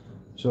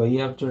 So you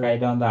have to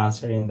write down the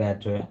answer in that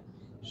way.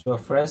 So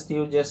first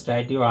you just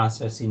write your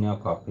answers in your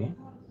copy.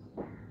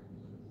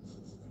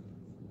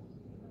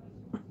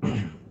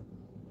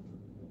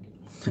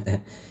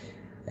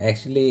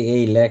 Actually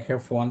এই লেখার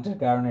ফন্টের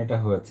কারণে এটা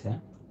হয়েছে,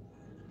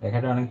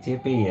 লেখাটা অনেক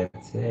চেপে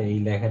গেছে। এই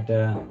লেখাটা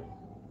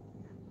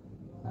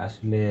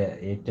আসলে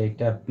এটা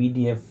একটা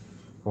পিডিএফ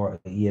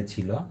ইয়ে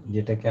ছিল,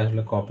 যেটাকে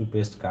আসলে কপি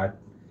পেস্ট কাট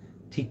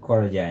ঠিক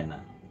করা যায় না।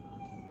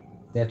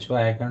 That's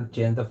why I can't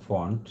change the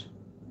font.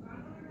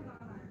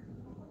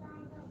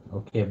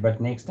 Okay, but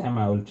next time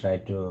I will try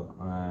to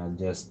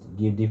just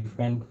give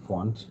different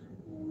font.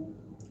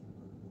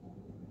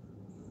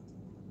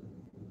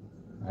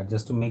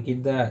 Just to make it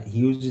the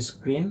huge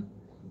screen,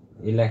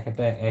 এই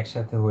লেখাটা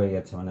একসাথে হয়ে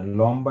গেছে, মানে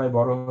লম্বায়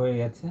বড় হয়ে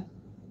গেছে,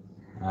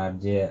 আর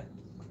যে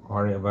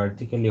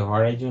ভার্টিক্যালি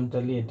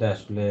হরাইজন্টালি এটা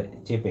আসলে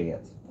চেপে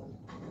গেছে,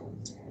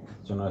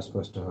 জন্য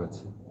স্পষ্ট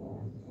হয়েছে।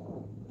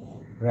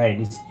 Right,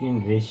 screen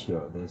ratio,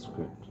 that's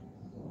good.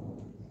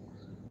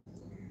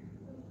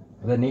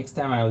 The next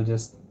time I will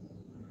just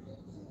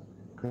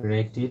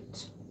correct it.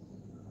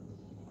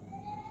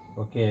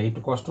 Okay,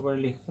 একটু কষ্ট করে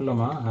লিখে ফেলো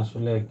মা,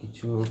 আসলে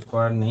কিছু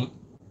করার নেই।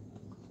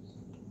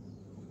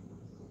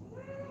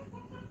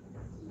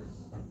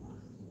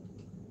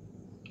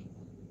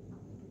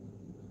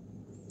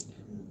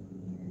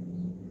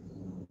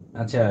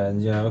 আচ্ছা,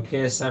 ওকে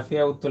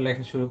সাফিয়া উত্তর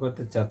লেখা শুরু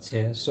করতে চাচ্ছে,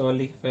 সো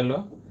লিখে ফেলো।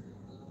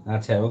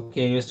 আচ্ছা,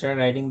 okay, you start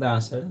writing the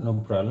answer, no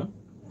problem.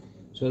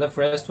 So the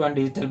first one,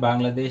 digital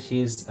Bangladesh,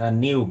 is a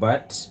new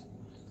but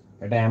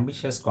an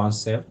ambitious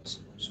concept.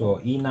 So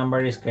E number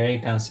is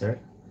correct answer.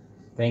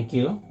 Thank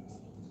you.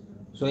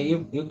 So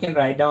you can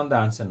write down the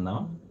answer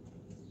now.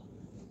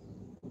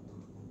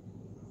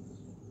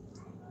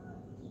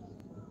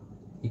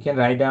 You can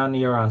write down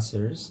your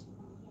answers.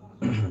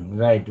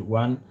 Right,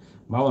 1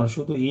 Mamon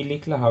শুধু E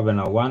লিখলে হবে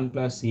না, 1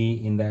 plus E,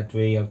 in that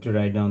way you have to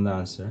write down the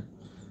answer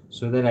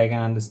so that I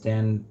can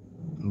understand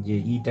যে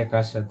E-টা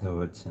কার সাথে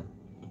হচ্ছে।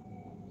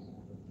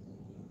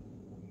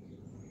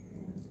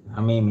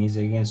 Hamim is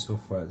again so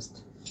first.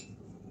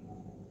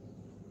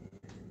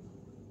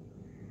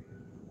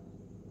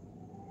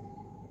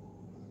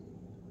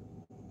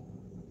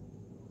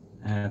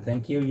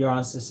 Thank you, your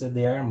answers are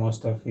there.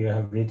 Most of you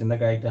have written the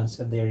correct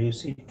answer there. You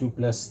see 2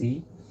 plus C.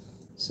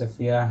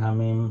 Safia,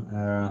 Hamim,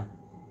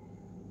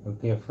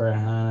 okay,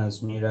 Farhan,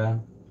 Asmira,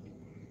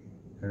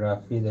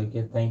 Rafid,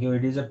 okay, thank you.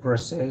 It is a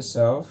process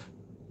of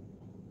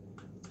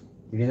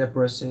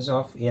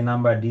a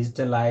number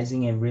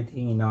digitalizing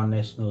everything in our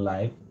national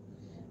life.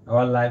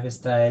 Our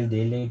lifestyle,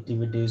 daily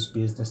activities,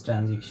 business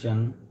transaction,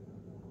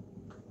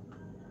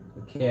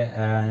 okay,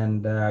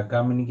 and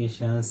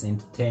communications,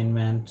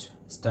 entertainment,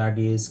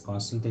 studies,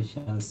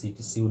 consultations,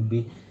 etc. would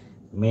be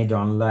made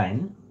online.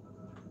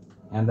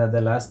 And that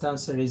the last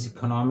answer is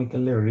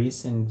economically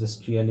rich and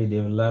industrially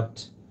developed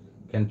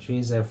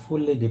countries are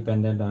fully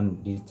dependent on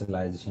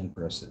digitalization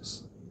process.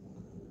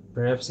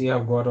 Perhaps you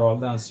have got all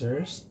the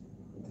answers.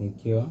 Thank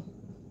you.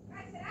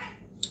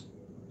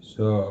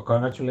 So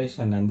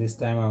congratulations, and this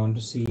time I want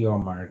to see your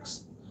marks.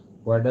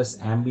 What does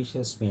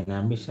ambitious mean?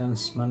 Ambitions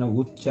মানে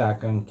উচ্চ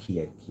আকাঙ্ক্ষী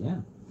আর কি,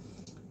 হ্যাঁ?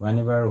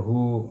 Whenever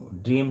who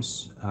dreams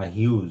are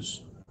huge,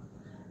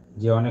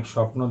 যে অনেক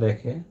স্বপ্ন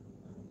দেখে,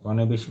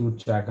 অনেক বেশি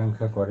উচ্চ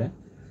আকাঙ্ক্ষা করে,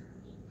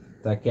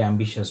 তাকে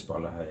ambitious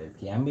বলা হয় আর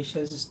কি.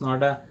 Ambitious is not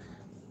a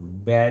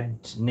bad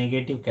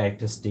negative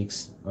characteristics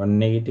or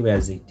negative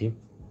adjective.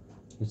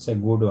 It's a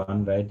good one,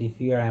 right? If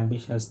you are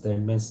ambitious, that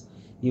means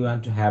you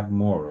want to have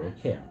more,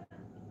 okay?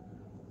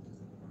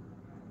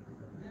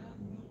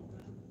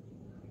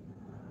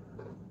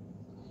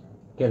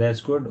 Okay,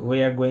 that's good. We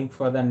are going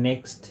for the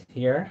next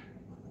here.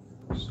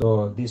 So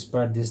this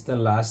is the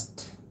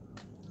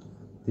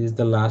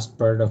last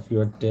part of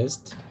your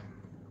test.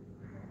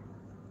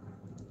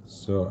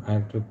 So I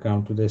have to come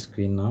to the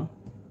screen now.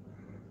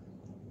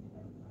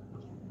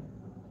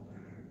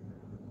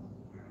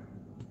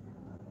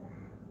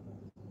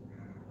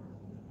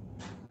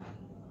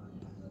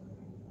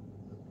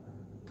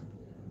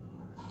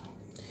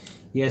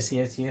 Yes.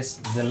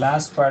 The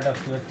last part of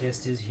your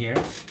test is here.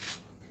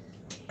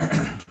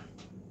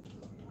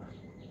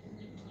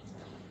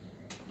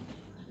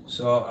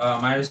 So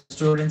my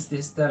students,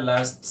 this is the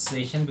last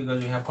session because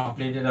we have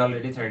completed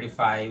already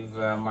 35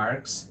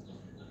 marks,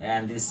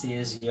 and this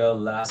is your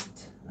last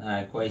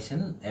question.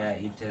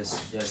 It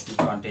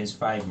contains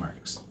 5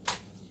 marks.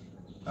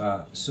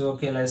 So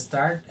okay, let's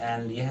start,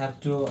 and you have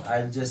to,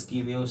 I'll just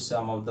give you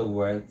some of the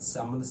words,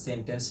 some of the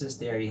sentences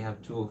there. You have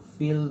to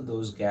fill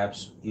those gaps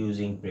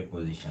using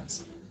prepositions.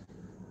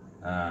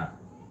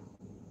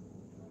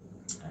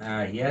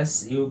 Yes,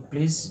 you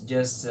please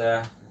just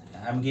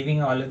I'm giving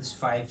all of these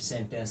 5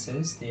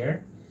 sentences there.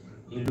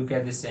 You look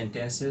at the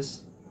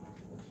sentences,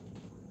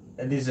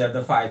 and these are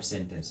the 5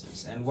 sentences.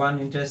 And one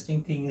interesting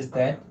thing is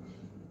that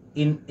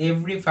in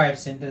every 5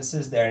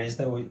 sentences there is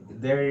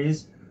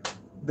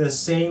the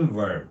same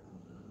verb.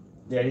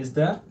 There is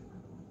the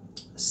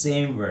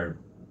same verb.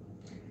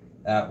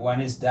 One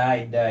is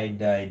died.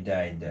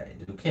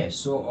 Okay,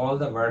 so all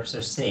the verbs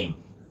are same.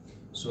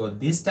 So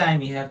this time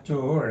you have to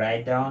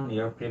write down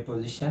your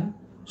preposition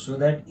so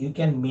that you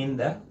can mean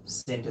the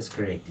sentence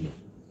correctly.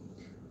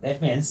 That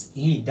means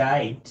he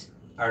died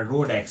a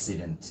road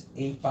accident.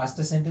 এই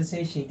 5টা সেন্টেন্সে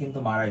সে কিন্তু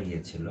মারা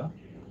গিয়েছিল,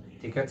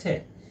 ঠিক আছে,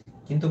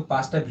 কিন্তু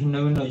 5টা ভিন্ন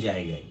ভিন্ন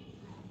জায়গায়.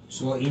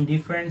 So in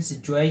different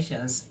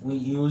situations we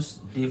use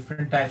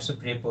different types of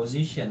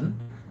preposition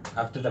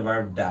after the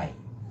verb die.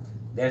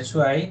 That's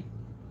why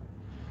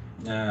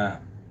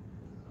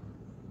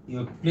you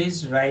please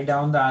write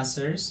down the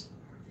answers.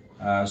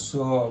 So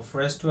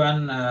first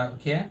one,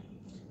 okay,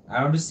 I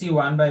want to see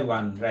one by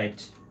one, right?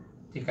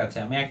 ঠিক আছে,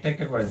 আমি একটা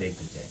একটা করে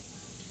দেখতে চাই.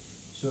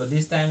 So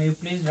this time you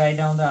please write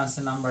down the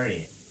answer number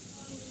A.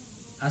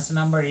 Answer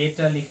number A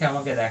টা লিখে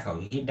আমাকে দেখাও.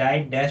 He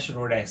died dash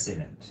road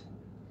accident.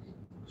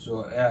 So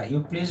you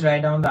please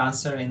write down the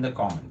answer in the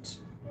comment.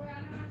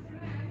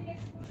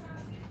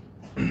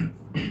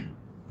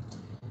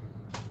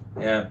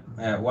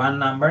 One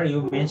number, you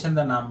mention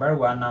the number.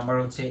 One number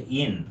হচ্ছে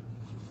in.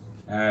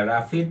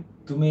 Rafid,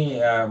 তুমি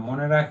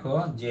মনে রাখো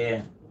যে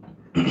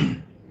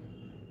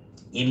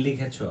in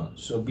লিখেছো,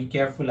 so be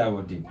careful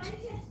about it.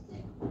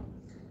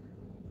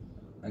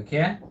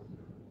 Okay,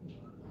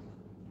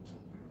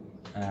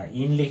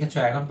 in লিখেছো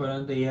এখন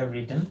পর্যন্ত, you have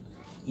written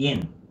in.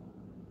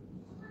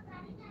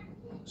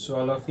 So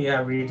all of you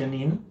have written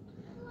in.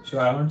 So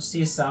I want to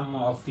see some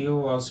of you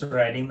also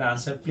writing the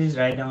answer. Please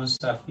write down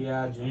Safia,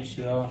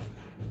 Junshio,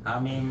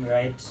 Hamim,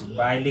 write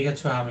by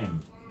লিখেছো Hamim.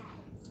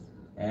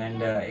 And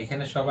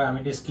এখানে সবাই আমি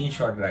একটা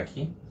screenshot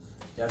রাখি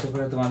যাতে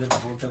করে তোমাদের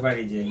বলতে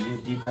পারি যে you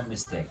did a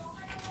mistake.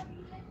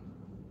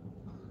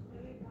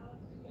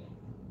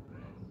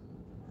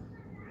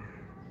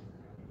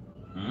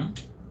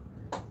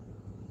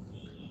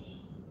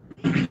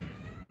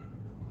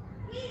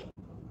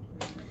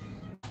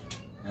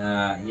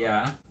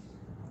 Yeah,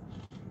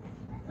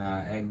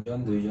 একজন,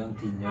 দুইজন,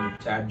 তিনজন,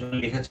 চারজন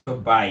লিখেছো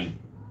বাই.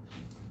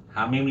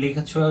 হামিম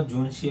লিখেছো,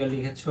 জুনশিয়া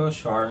লিখেছো,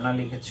 স্বর্ণা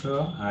লিখেছো,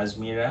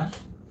 আজমিরা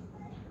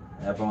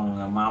এবং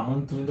মামুন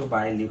তুমি তো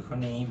বাই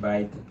লিখোনি. বাই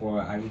তো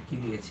আগে কি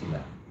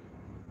লিখেছিলা?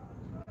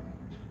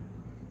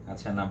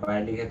 আচ্ছা, না বাই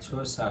লিখেছো,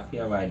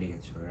 সাফিয়া বাই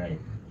লিখেছো,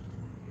 right.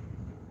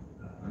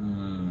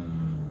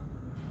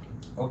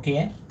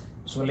 Okay,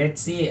 so let's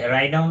see.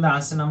 Write down the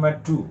answer number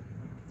 2.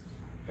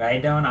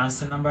 Write down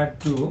answer number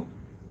 2.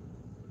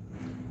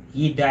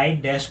 He died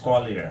dash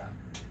cholera.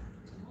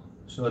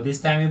 So this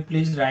time you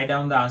please write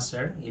down the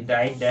answer. He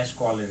died dash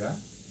cholera.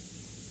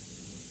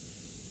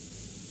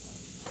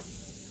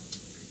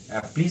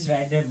 Please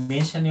write there,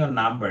 mention your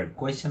number,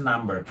 question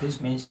number. Please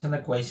mention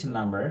the question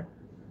number.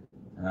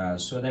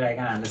 so that I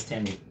can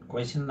understand it.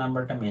 Question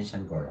number ta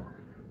mention koro.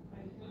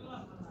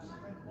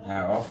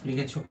 Off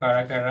লিখেছো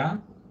কারা কারা?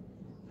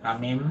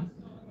 Hamim,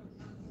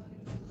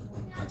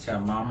 acha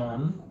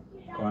Mamun,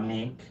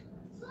 Konik.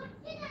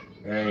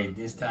 Right,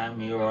 this time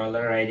you are all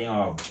writing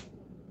off.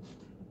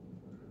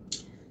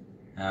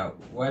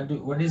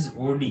 What is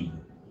OD?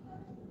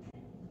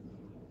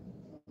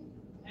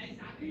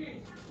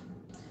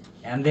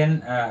 And then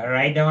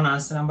write down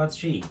answer number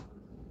 3.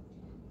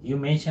 You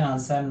mention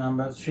answer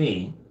number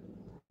 3.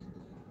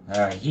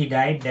 He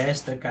died dash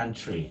the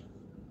country.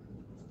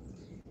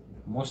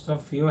 Most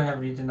of you have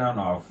written down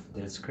off.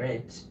 That's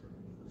great.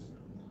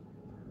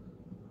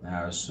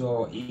 So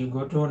you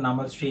go to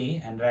number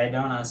 3 and write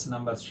down answer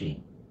number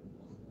 3.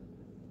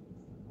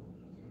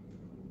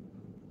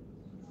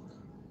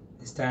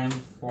 This time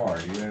 4.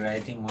 You are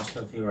writing, most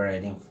of you are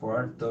writing 4.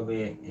 তবে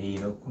এই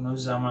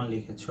রকুনুজ্জামান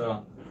লিখেছো,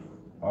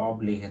 of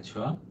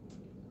লিখেছো।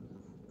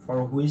 For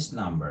which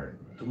number?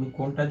 তুমি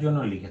কোনটার জন্য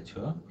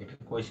লিখেছো? এটা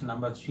question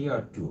number 3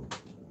 or 2?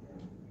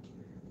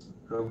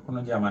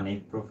 Rokunuzzaman এই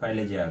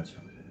প্রোফাইলে যে আছো।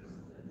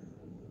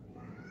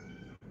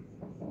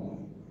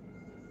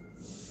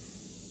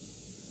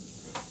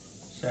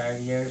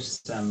 Shahriar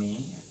Sami.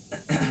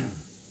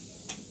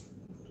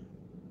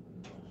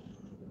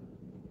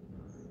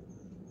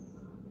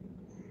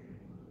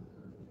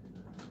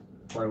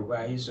 For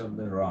wise of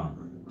the wrong.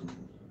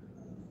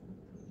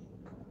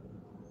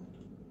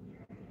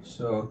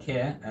 So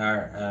okay,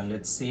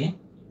 let's see.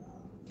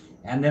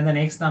 And then the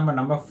next number,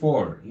 number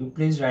 4. You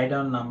please write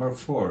down number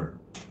 4.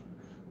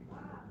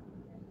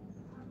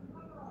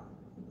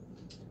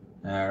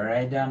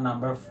 Write down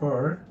number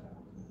 4.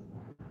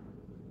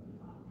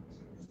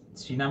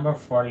 3 number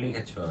 4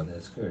 লিখেছো,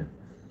 that's good.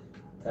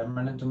 তার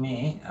মানে তুমি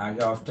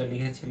আগে অফটা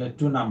লিখেছিলে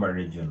 2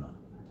 নাম্বারের জন্য।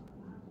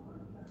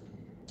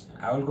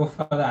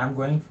 I'm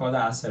going for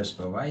the answers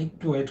বাবা,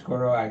 একটু wait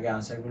করো, আগে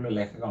আনসারগুলো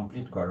লেখা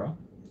কমপ্লিট করো,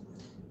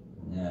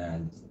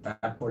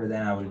 তারপরে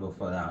then I will go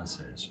for the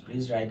answers.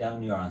 Please write down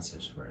your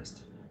answers first.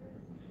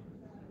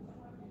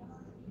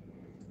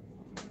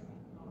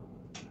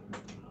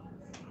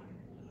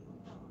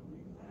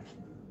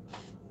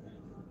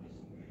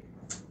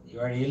 You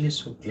are really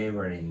so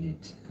clever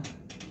indeed.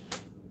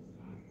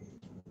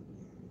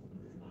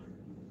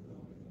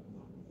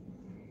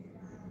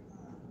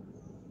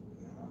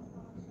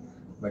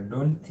 But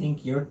don't think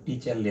your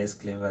teacher less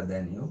clever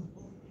than you.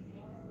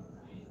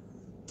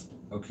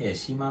 Okay,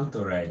 Shimanto,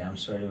 right? I'm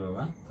sorry,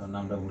 Baba. তোর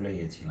নামটা ভুলে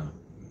গেছিলাম।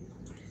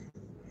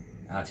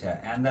 আচ্ছা,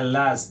 and the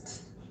last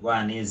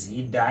one is he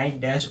died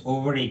dash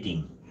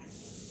overeating.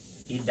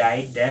 He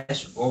died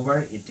dash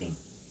overeating.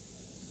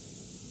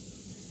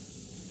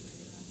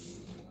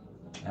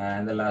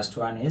 And the last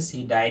one is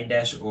he died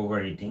dash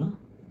overeating.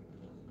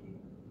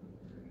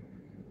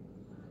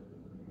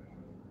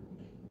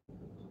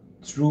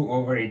 Through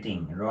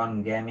overeating. Ron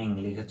Gaming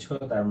লিখেছো,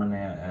 তার মানে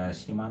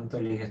সীমান্ত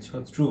লিখেছো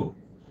through.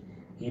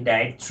 He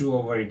died through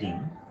overeating.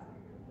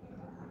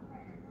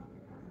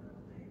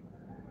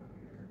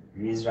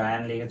 Riz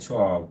Ryan লিখেছো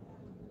of.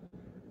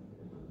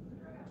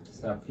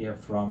 Safia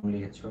from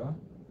লিখেছো.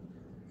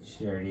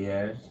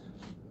 Shahriar.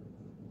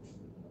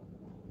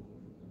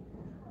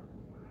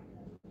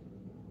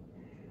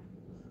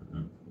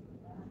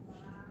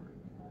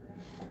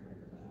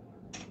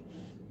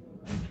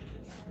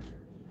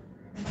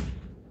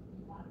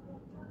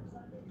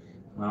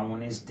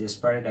 Mamun is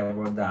desperate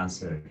about the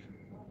answer.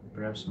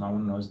 Perhaps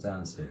Mamun knows the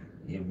answer.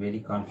 You're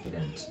very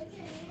confident.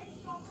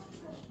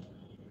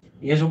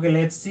 Yes, okay,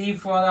 let's see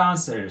for the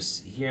answers.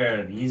 Here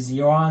is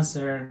your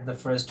answer. The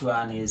first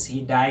one is he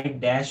died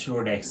dash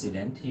road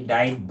accident. He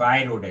died by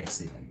road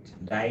accident.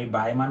 Died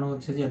by মানে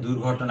হচ্ছে যে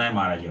দুর্ঘটনায়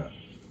মারা যাওয়া।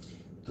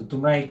 তো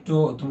তোমরা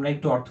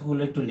একটু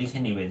অর্থগুলো একটু লিখে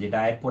নিবে, যে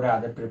ডায়ের পরে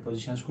আদার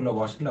প্রিপোজিশনস গুলো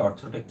বসালে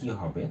অর্থটা কি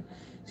হবে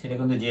সেটা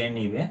কিন্তু জেনে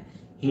নিবে।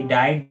 হি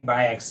ডাইড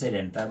বাই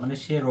অ্যাক্সিডেন্ট, তার মানে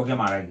সে রোগে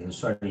মারা গিয়েছিল,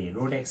 সরি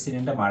রোড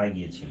অ্যাক্সিডেন্টে মারা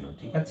গিয়েছিল,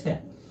 ঠিক আছে?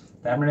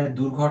 তার মানে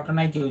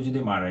দুর্ঘটনায় কেউ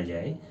যদি মারা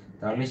যায়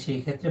তাহলে সেই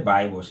ক্ষেত্রে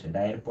বাই বসে,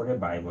 ডায়ের পরে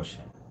বাই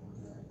বসে।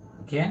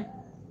 ওকে,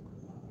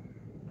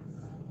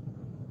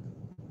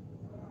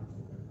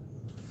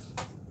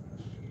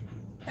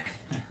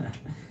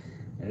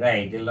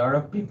 right, a lot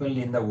of people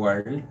in the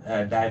world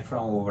die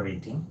from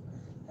overeating,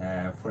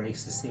 for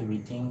excessive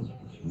eating,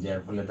 যার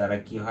ফলে তারা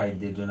কি হয়,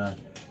 they do not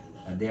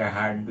their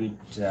heartbeat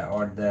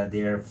or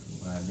their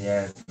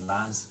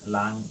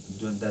lung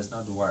does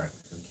not work.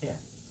 Okay,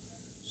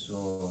 so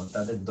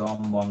তাদের দম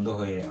বন্ধ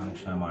হয়ে অনেক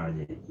সময় মারা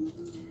যায়।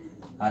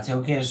 আচ্ছা,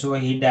 ওকে, so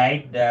he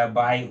died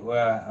by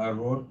a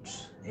road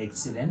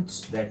accident.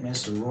 That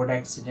means road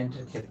accident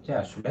এর ক্ষেত্রে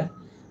আসলে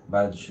বা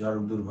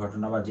সড়ক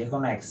দুর্ঘটনা বা যে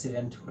কোনো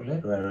অ্যাক্সিডেন্ট হলে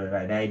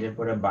ডাইডের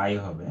পরে বাই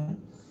হবে।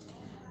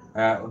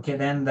 ওকে,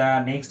 দেন the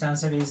next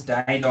answer is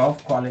died of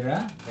cholera.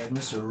 That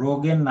means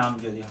রোগের নাম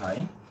যদি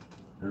হয়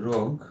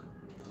রোগ,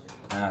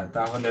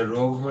 তাহলে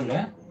রোগ হলে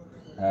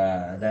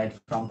died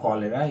from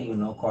cholera. You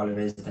know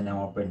cholera is the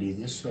name of a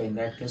disease, so in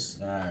that case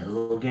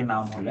রোগের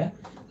নাম হলে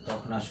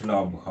তখন আসলে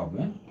অব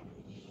হবে।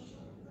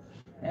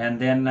 And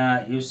then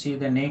you see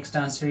the next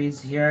answer is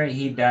here,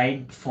 he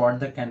died for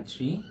the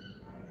country.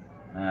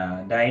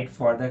 died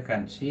for the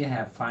country,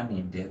 have fun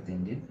in death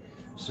indeed.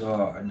 So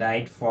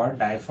die for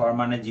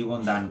মানে জীবন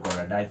দান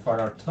করা, die for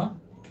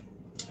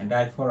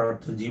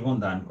অর্থ জীবন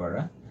দান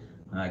করা,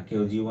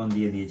 কেউ জীবন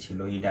দিয়ে দিয়েছিল,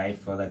 he died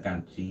for the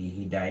country,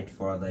 he died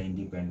for the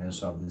independence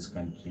of this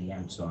country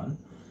and so on.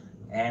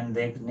 And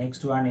the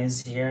next one is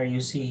here,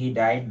 you see he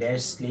died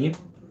dash sleep,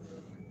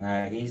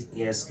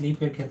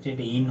 স্লিপের ক্ষেত্রে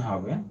এটা ইন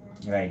হবে,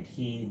 right,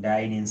 he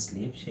died in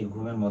slip, সে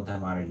ঘুমের মধ্যে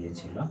মারা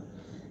গিয়েছিল।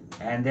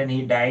 and then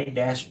he died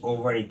dash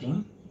overeating,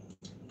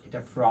 এটা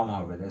from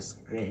হবে, that's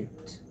great,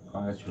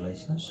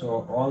 congratulations. So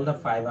all the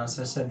 5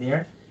 answers are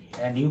there,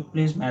 and you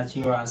please match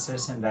your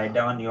answers and write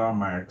down your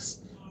marks,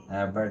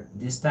 but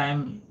this time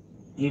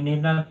you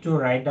need not to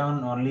write down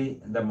only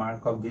the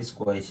mark of this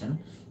question,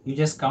 you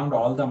just count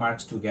all the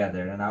marks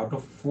together, and out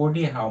of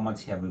 40 how much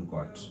have you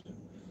got.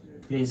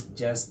 Please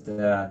just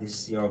this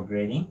is your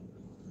grading,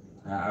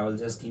 I will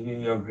just give you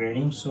your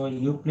grading, so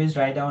you please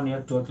write down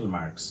your total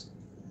marks.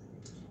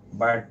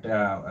 But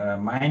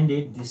mind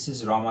it, this is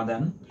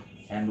Ramadan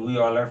and we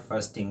all are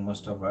fasting,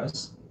 most of us,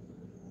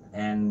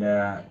 and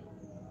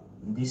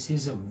this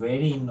is a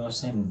very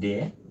innocent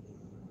day,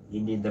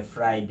 indeed the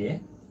Friday,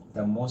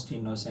 the most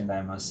innocent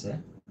I must say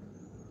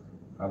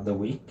of the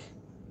week.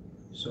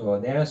 So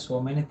there are so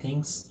many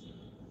things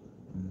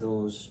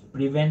those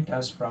prevent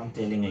us from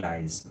telling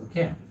lies,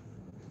 okay.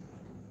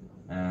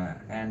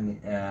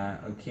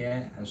 Okay,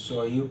 so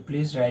you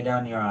please write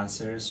down your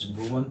answers.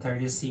 Bhuvan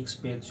 36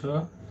 pecho,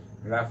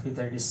 Rafi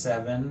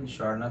 37,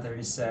 Shorna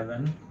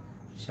 37,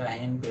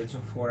 Shaheen pecho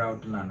 4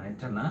 out of 9,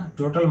 এটা না,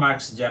 total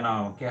marks জানাও,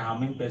 okay.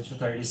 Hamin pecho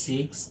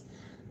 36,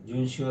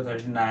 Junshio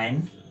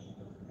 39,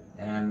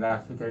 and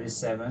Rafi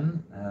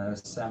 37,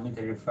 Sami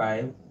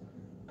 35,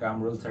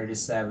 Kamrul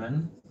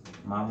 37,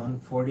 Mamun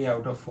 40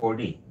 out of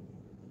 40.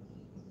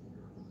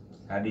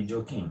 Are you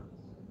joking?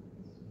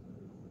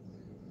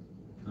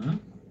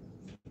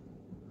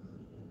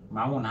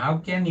 Mamun, how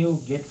can you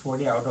get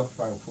 40 out of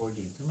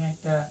 40? তুমি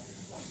একটা,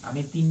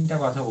 আমি তিনটা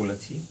কথা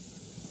বলেছি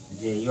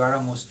যে you are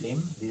a Muslim,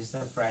 this is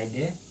a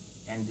Friday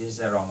and this is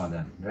a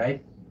Ramadan, right?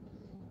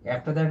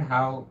 After that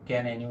how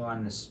can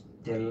anyone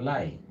tell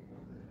lie?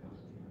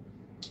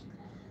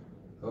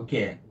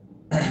 Okay.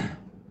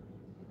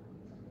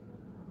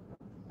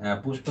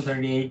 Pushpa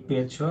 38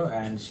 pecho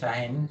and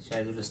Shaheen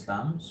Shahidul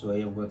Islam, so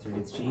you have got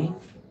 33.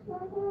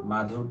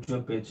 Madhurjo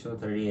pecho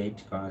 38,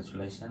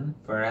 congratulations.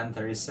 Farhan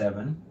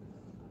 37.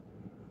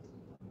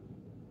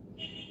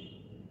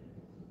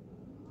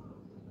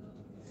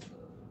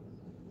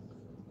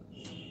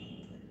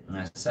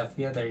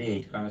 Safia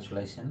 38,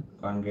 congratulations,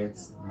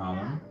 congrats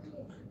Mamun.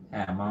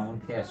 হ্যাঁ,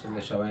 মামুনকে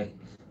আসলে সবাই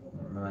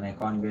মানে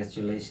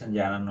congratulation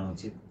জানানো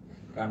উচিত,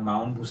 কারণ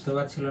মামুন বুঝতে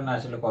পারছিল না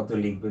আসলে কত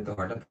লিখবে, তো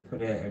হঠাৎ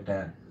করে এটা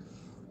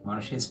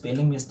মানুষের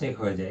স্পেলিং মিস্টেক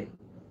হয়ে যায়,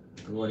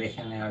 তো ওর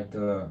এখানে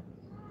হয়তো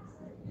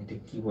এটা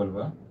কি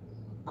বলবো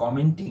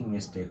কমেন্টিং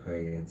মিস্টেক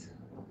হয়ে গেছে।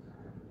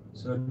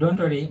 So don't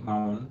worry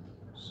Mamun,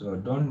 so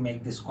don't make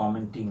this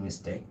commenting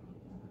mistake.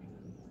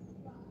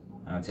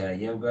 আচ্ছা,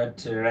 you got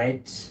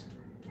right.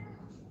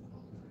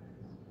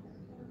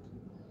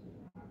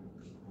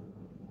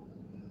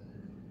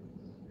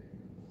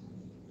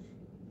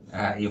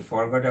 You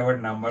forgot about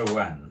number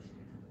 1.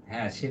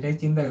 হ্যাঁ, সেটাই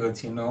চিন্তা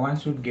করছি, no one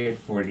should get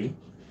 40.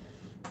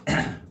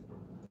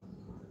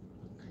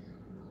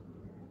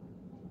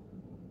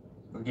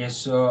 Okay,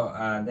 so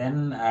then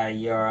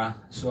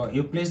so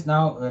you please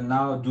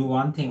now do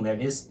one thing, that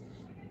is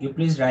you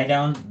please write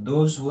down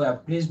those who have,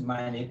 please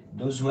mind it,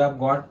 those who have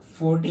got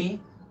 40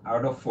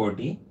 out of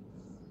 40,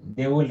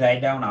 they will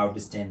write down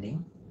outstanding,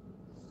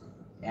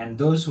 and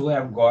those who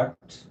have got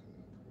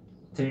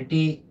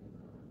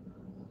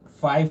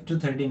 35 to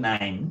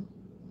 39,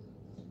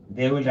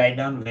 they will write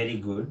down very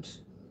good,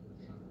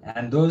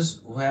 and those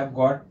who have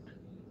got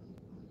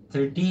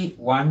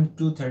 31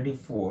 to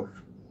 34,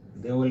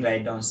 they will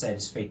write down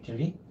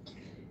satisfactory,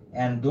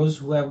 and those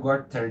who have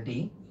got 30,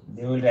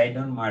 they will write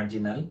down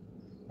marginal,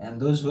 and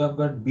those who have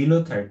got below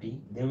 30,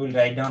 they will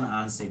write down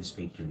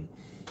unsatisfactory.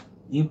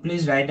 You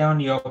please write down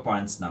your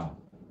points now.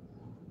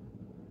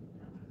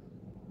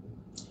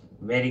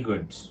 Very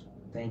good,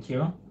 thank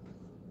you.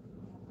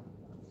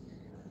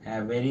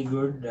 Very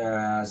good,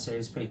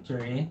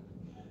 satisfactory,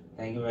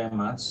 thank you very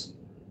much.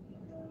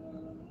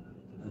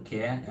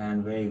 Okay, and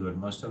very good,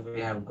 most of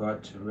you have got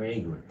very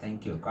good, thank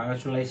you,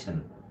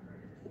 congratulations.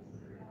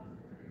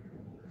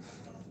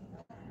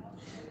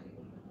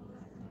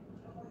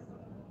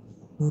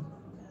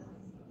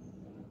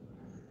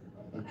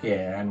 Okay,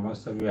 and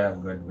most of you have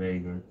got very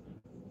good.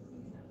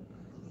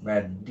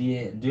 But do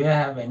you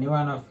have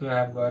anyone of you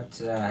have got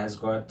has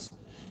got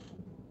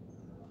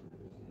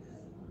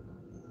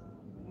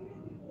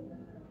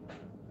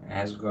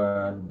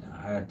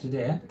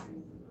today?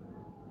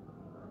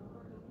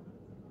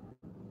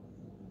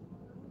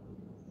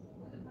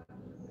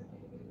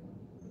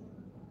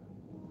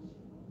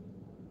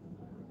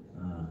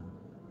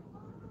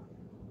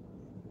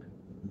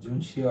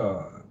 Junshio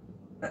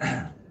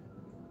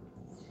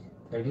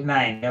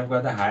 39, you have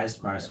got the highest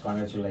marks,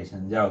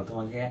 congratulations. যাও,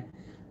 তোমাকে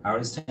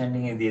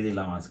outstanding এ দিয়ে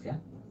দিলাম আজকে।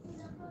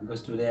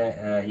 because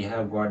today you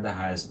have got the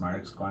highest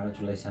marks.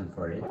 Congratulations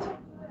for it.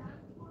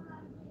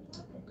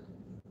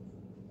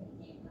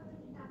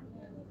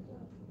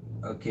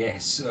 Okay,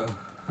 so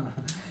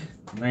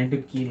not to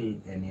kill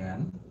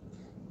anyone.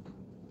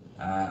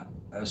 Uh,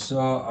 so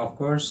of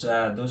course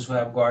those who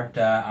have got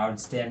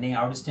outstanding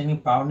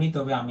পাওনি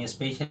তবে আমি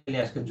specially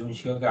আজকে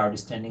জুনশিওকে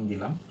outstanding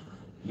দিলাম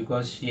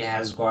because she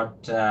has got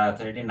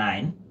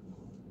 39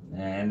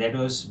 and that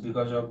was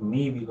because of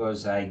me because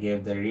I gave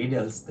the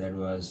riddles that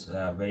was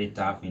very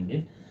tough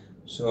indeed.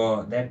 So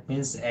that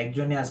means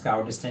একজনই আজকে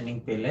outstanding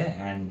পেলে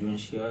and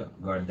Junshio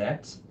got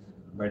that.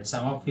 But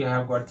some of you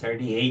have got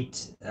 38.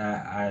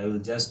 I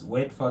will just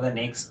wait for the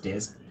next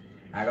test.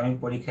 আগামী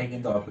পরীক্ষায়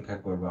কিন্তু অপেক্ষা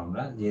করব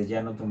আমরা যে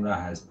যেন তোমরা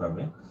হায়েস্ট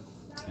পাবে।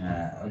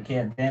 Okay,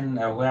 then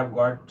we have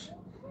got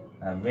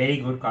very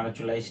good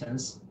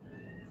congratulations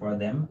for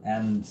them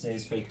and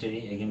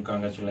satisfactory again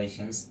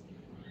congratulations.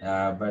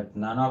 But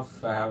none of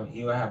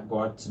you have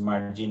got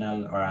marginal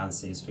or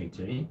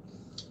unsatisfactory.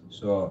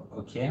 So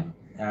okay,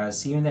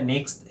 see you in the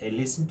next.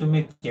 Listen to me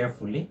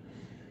carefully.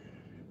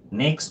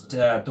 Next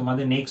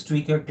তোমাদের next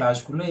উইকের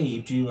ক্লাসগুলো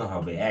ইউটিউবে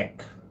হবে এক।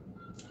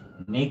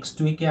 Next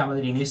উইকে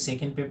আমাদের English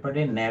second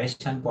পেপারে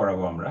narration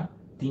পড়াবো আমরা,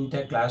 3টা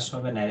ক্লাস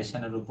হবে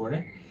ন্যারেশনের উপরে।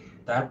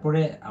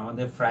 তারপরে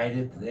আমাদের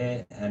ফ্রাইডেতে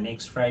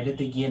নেক্সট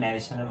ফ্রাইডেতে গিয়ে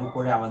ন্যারেশনের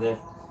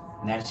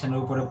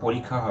উপরে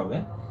পরীক্ষা হবে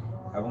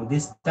এবং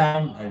this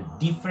time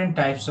different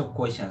types of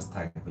questions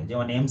থাকবে,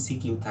 যেমন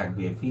এমসিকিউ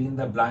থাকবে, ফিল ইন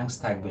দ্য ব্ল্যাঙ্কস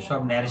থাকবে, সব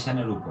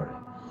ন্যারেশনের উপরে।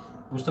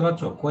 বুঝতে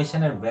পারছো?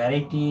 কোয়েশ্চেনের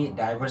ভ্যারাইটি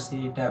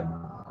ডাইভার্সিটিটা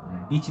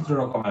বিচিত্র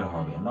রকমের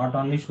হবে। নট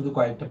অনলি শুধু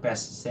কয়েকটা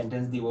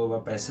সেন্টেন্স দিব বা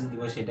প্যাসেজ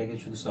দিব সেটাকে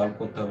শুধু সলভ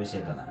করতে হবে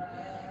সেটা না।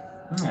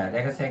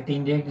 দেখা যাচ্ছে একটা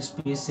ইনডিরেক্ট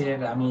স্পিচের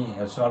আমি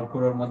সলভ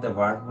করার মধ্যে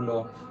ভার্বগুলো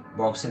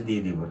বক্সে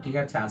দিয়ে দিব, ঠিক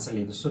আছে, আনসার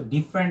লিখব। So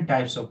different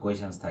types of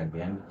questions থাকবে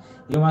and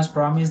you must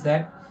promise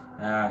that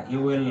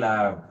you will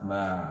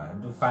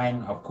do fine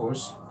of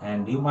course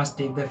and you must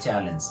take the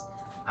challenge.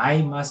 I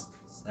must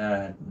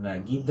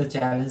give the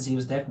challenge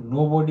is that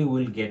nobody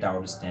will get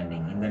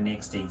outstanding in the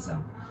next exam,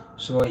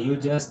 so you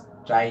just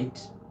try it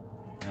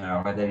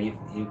whether if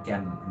you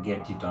can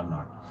get it or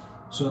not.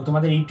 So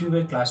তোমাদের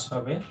ইউটিউবে class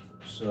হবে।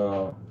 So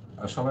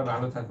সবাই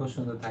ভালো থাকো,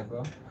 সুন্দর থাকো।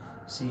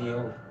 C you.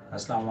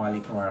 আসসালামু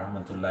আলাইকুম ওয়া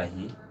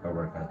রাহমাতুল্লাহি ওয়া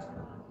বারাকাতুহু।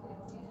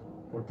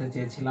 পড়তে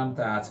চেয়েছিলাম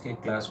তা আজকে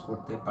ক্লাস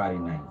করতে পারি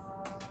নাই।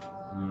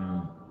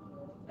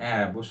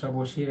 হ্যাঁ,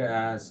 বসি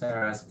স্যার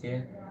আজকে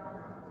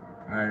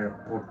আর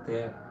পড়তে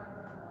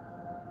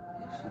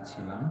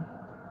এসেছিলাম।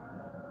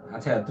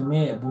 আচ্ছা, তুমি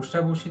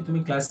তুমি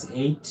ক্লাস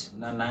 8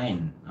 না 9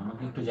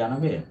 আমাকে একটু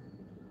জানাবে।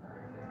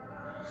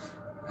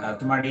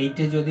 তোমার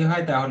 8-এ যদি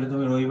হয় তাহলে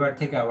তুমি রবিবার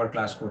থেকে আবার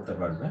ক্লাস করতে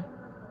পারবে।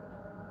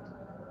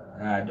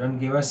 Don't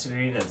give us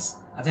riddles.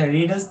 আচ্ছা,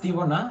 রিডলস দিব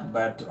না,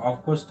 বাট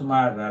অফকোর্স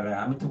তোমার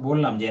আমি তো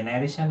বললাম যে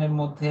ন্যারেশনের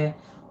মধ্যে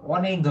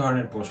অনেক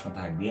ধরনের প্রশ্ন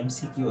থাকবে,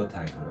 এমসিকিউ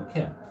থাকবে।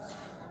 ওকে,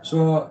 so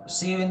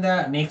see you in the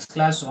next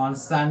class on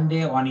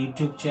Sunday on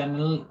YouTube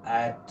channel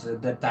at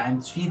the time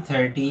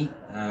 3:30.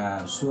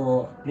 So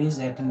please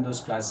attend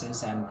those classes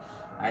and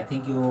I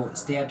think you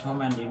stay at home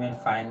and remain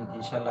fine.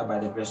 Inshallah, by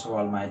the grace of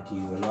Almighty,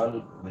 you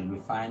will be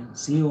fine.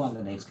 See you on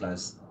the next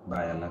class.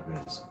 By Allah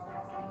grace.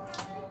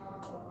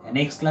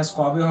 Next class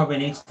কবে হবে?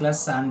 Next class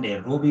Sunday,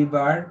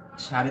 রবিবার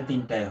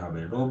 3:30টায়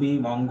হবে। রবি,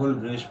 মঙ্গল,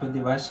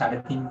 বৃহস্পতিবার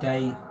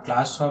 3:30টায়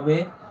class হবে।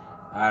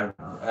 আর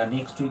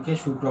next উইকে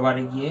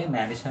শুক্রবারে গিয়ে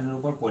ন্যারেশনের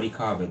উপর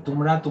পরীক্ষা হবে।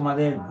 তোমরা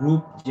তোমাদের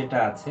গ্রুপ যেটা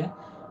আছে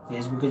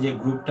ফেসবুকে, যে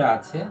গ্রুপটা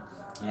আছে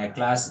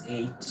ক্লাস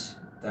 8,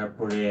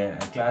 তারপরে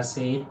ক্লাস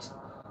 8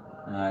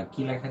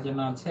 কি লেখা যেন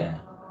আছে,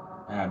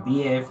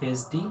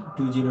 BAFSD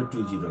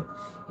 2020,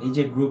 এই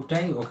যে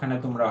গ্রুপটাই, ওখানে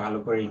তোমরা ভালো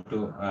করে একটু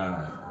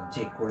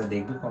চেক করে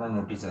দেখবে কোনো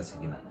নোটিশ আছে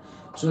কিনা।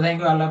 সো থ্যাংক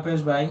ইউ, আল্লাহ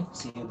হাফেজ, by,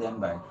 C you then,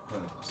 by.